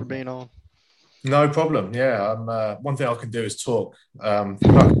you so much for being on. No problem. Yeah, one thing I can do is talk. I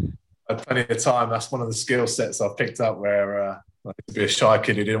had plenty of time. That's one of the skill sets I've picked up where I used to be a shy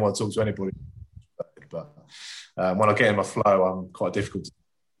kid who didn't want to talk to anybody. But when I get in my flow, I'm quite difficult to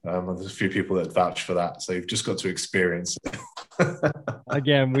there's a few people that vouch for that, so you've just got to experience it.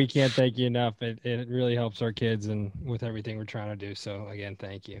 Again, we can't thank you enough. It really helps our kids and with everything we're trying to do. So again,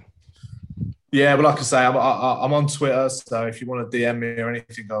 thank you. Yeah, but like I say, I'm on Twitter, so if you want to DM me or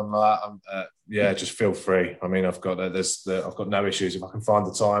anything on that, just feel free. I mean, I've got no issues. If I can find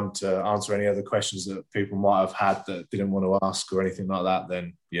the time to answer any other questions that people might have had that didn't want to ask or anything like that,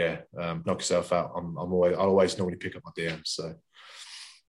 then knock yourself out. I'll always normally pick up my DMs. So